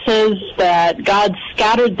 It says that God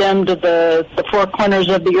scattered them to the four corners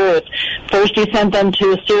of the earth. First He sent them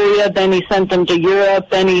to Assyria, then He sent them to Europe,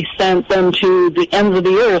 then He sent them to the ends of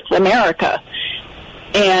the earth, America.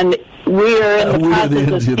 And we are in the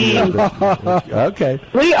process of being... Okay.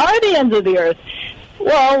 We are the ends of the earth.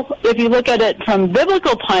 Well, if you look at it from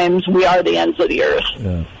biblical times, we are the ends of the earth.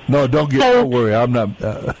 Yeah. No, don't worry. I'm not...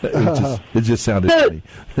 it just sounded funny.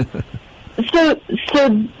 So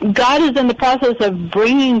God is in the process of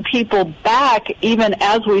bringing people back, even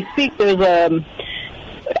as we speak. There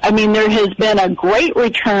has been a great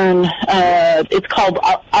return. It's called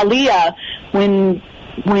Aliyah, when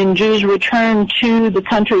Jews return to the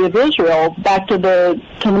country of Israel, back to the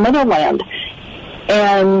motherland,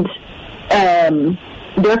 and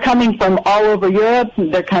they're coming from all over Europe.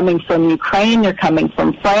 They're coming from Ukraine. They're coming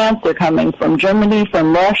from France. They're coming from Germany,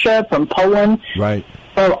 from Russia, from Poland. Right.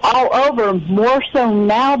 So all over, more so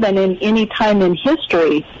now than in any time in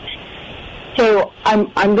history. So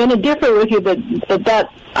I'm going to differ with you that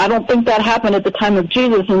I don't think that happened at the time of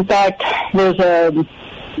Jesus. In fact, there's an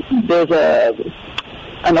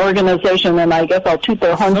organization, and I guess I'll toot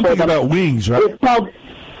their horn for them. Something about wings, right?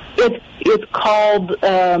 It's called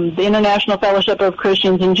the International Fellowship of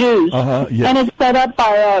Christians and Jews, yes. And it's set up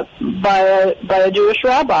by a Jewish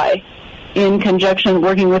rabbi, in conjunction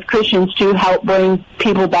working with Christians to help bring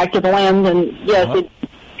people back to the land. And yes,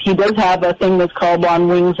 he does have a thing that's called On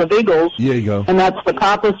Wings of Eagles. There you go. And that's the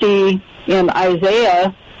prophecy in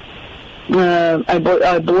Isaiah,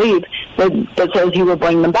 I believe, that says He will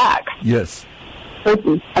bring them back. Yes.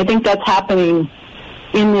 I think that's happening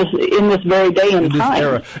in this very day and time.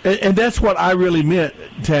 Era. And that's what I really meant,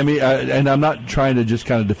 Tammy, and I'm not trying to just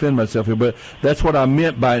kind of defend myself here, but that's what I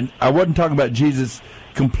meant by, I wasn't talking about Jesus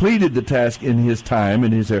completed the task in His time,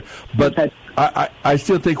 in His era, but okay. I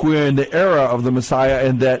still think we're in the era of the Messiah,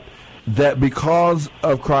 and that because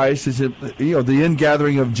of Christ is the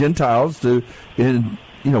ingathering of Gentiles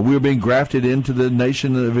we're being grafted into the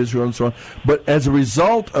nation of Israel and so on. But as a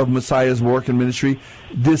result of Messiah's work and ministry,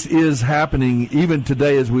 this is happening even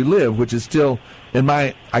today as we live, which is still, in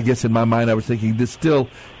my mind, I was thinking this still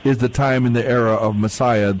is the time in the era of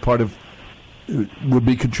Messiah. Part of would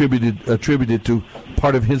be attributed to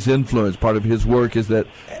part of his influence, part of his work is that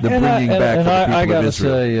the bringing back of the people I gotta of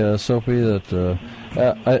Israel. say, Soapy, that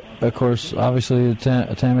of course, obviously,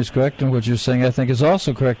 Tammy's correct, and what you're saying, I think, is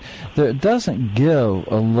also correct. It doesn't give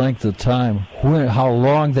a length of time how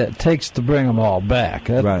long that takes to bring them all back.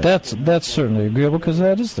 Right. That's certainly agreeable because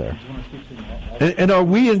that is there. And are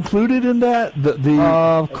we included in that?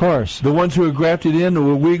 Of course. The ones who are grafted in,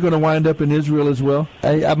 or are we going to wind up in Israel as well?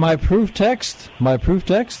 My proof text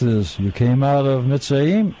is you came out of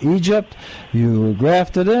Mitzrayim, Egypt, you were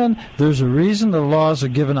grafted in. There's a reason the laws are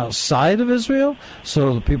given outside of Israel,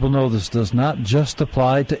 so that people know this does not just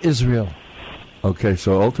apply to Israel. Okay,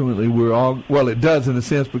 so ultimately we're all... Well, it does in a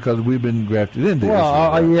sense because we've been grafted into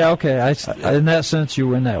Israel. Yeah, okay. In that sense, you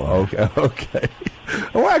win that one. Okay.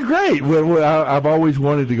 Well, great. Well, I've always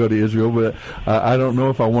wanted to go to Israel, but I don't know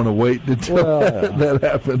if I want to wait until that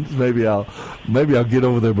happens. Maybe I'll get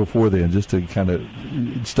over there before then, just to kind of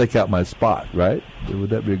stake out my spot. Right? Would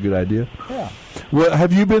that be a good idea? Yeah. Well,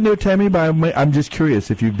 have you been there, Tammy? I'm just curious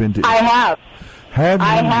if you've been to. I have. Have you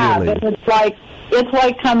I have. really? And it's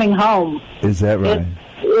like coming home. Is that right?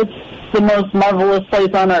 It's the most marvelous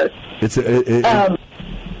place on earth.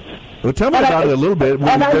 Well, tell me about it a little bit.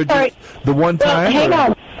 The one time. Hang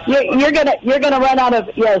on. You're gonna run out of.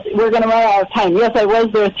 Yes, we're gonna run out of time. Yes, I was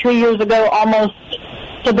there 3 years ago, almost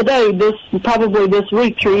to the day. Probably this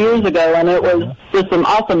week, 3 years ago, and it was just an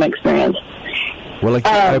awesome experience. Well,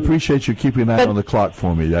 I appreciate you keeping an eye on the clock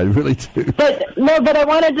for me. I really do. But I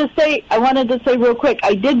wanted to say real quick.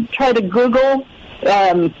 I did try to Google.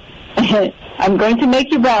 I'm going to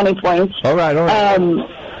make you brownie points. All right.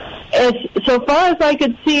 So far as I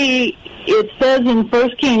could see, it says in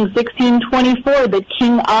 1 Kings 16:24 that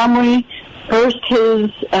King Omri first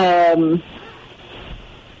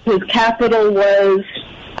his capital was.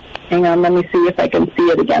 Hang on, let me see if I can see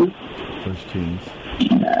it again. 1 Kings.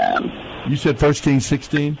 You said 1 Kings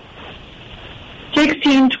 16?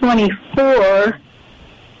 16:24.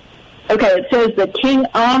 Okay, it says that King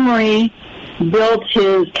Omri built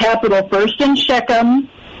his capital first in Shechem,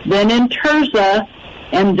 then in Tirzah,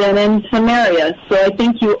 and then in Samaria. So I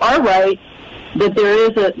think you are right that there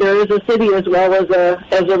is a city as well as a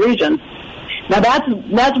region. Now that's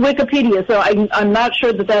Wikipedia, so I'm not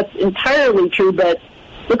sure that that's entirely true, but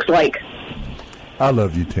looks like. I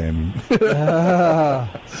love you, Tammy. So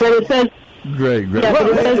it says. Great. Yeah,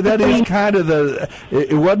 well, that is kind of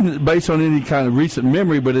it wasn't based on any kind of recent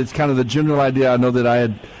memory, but it's kind of the general idea I know that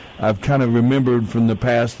I've kind of remembered from the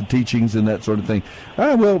past, the teachings and that sort of thing.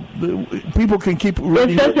 Well, people can keep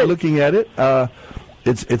looking at it.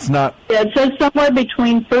 It's not. Yeah, it says somewhere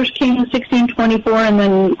between 1 Kings 16:24 and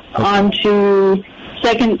then on to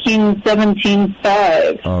 2 Kings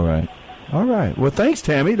 17:5. All right. Well, thanks,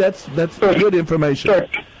 Tammy. That's good information. Sure.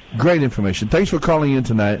 Great information. Thanks for calling in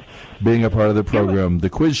tonight, being a part of the program, The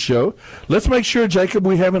Quiz Show. Let's make sure, Jacob,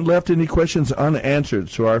 we haven't left any questions unanswered,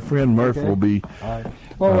 so our friend Murph will be...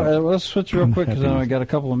 Well, let's switch real quick because I got a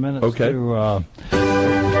couple of minutes to... we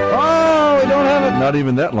don't have it. Not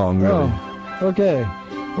even that long, really. Oh, okay.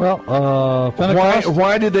 Well, Pentecost...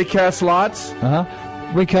 Why did they cast lots?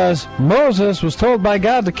 Because Moses was told by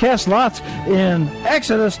God to cast lots in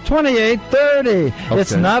Exodus 28:30. Okay.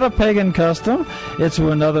 It's not a pagan custom. It's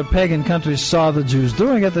when other pagan countries saw the Jews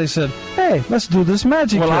doing it, they said, hey, let's do this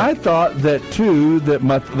magic trick. I thought that, too, that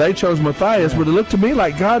they chose Matthias, but it looked to me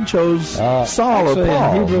like God chose Saul or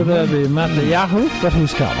Paul. In Hebrew, that'd be Matthew, but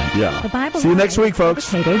who's counting? Yeah. The Bible See you next week,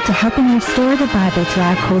 folks. Dedicated to helping restore the Bible to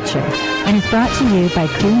our culture and is brought to you by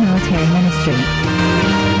Crew Military Ministry.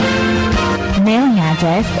 The mailing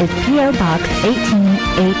address is P.O. Box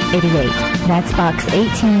 18888. That's Box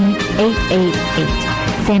 18888.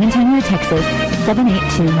 San Antonio, Texas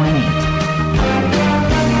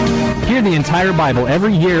 78218. Hear the entire Bible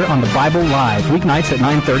every year on the Bible Live, weeknights at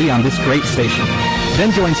 9:30 on this great station.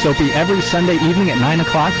 Then join Soapy every Sunday evening at 9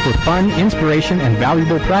 o'clock for fun, inspiration, and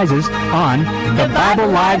valuable prizes on the Bible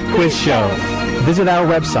Live Quiz Show. Visit our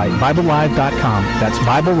website, BibleLive.com. That's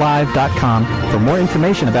BibleLive.com for more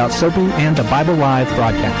information about Soapy and the Bible Live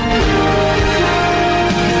broadcast.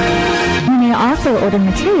 You may also order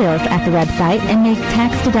materials at the website and make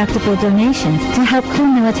tax-deductible donations to help Crew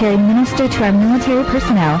Military minister to our military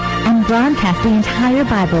personnel and broadcast the entire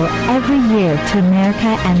Bible every year to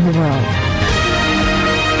America and the world.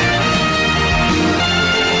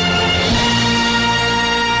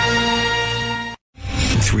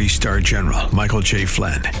 Three-star general Michael J.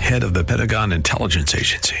 Flynn, head of the Pentagon Intelligence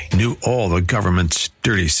Agency, knew all the government's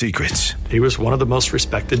dirty secrets. He was one of the most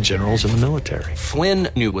respected generals in the military. Flynn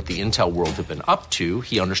knew what the intel world had been up to.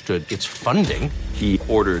 He understood its funding. He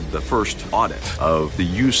ordered the first audit of the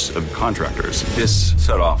use of contractors. This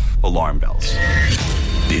set off alarm bells.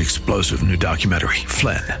 The explosive new documentary,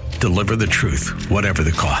 Flynn, Deliver the Truth, Whatever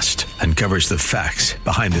the Cost, uncovers the facts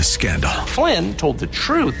behind this scandal. Flynn told the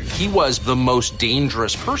truth. He was the most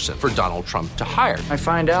dangerous person for Donald Trump to hire. I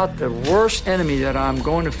find out the worst enemy that I'm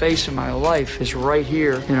going to face in my life is right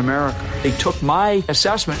here in America. They took my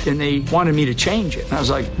assessment and they wanted me to change it. And I was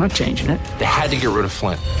like, I'm not changing it. They had to get rid of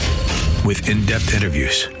Flynn. With in-depth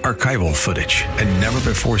interviews, archival footage, and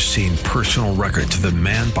never-before-seen personal records of the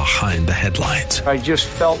man behind the headlines. I just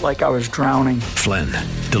felt like I was drowning. Flynn,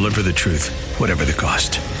 Deliver the Truth, Whatever the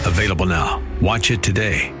Cost. Available now. Watch it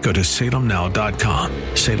today. Go to salemnow.com.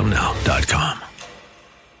 salemnow.com.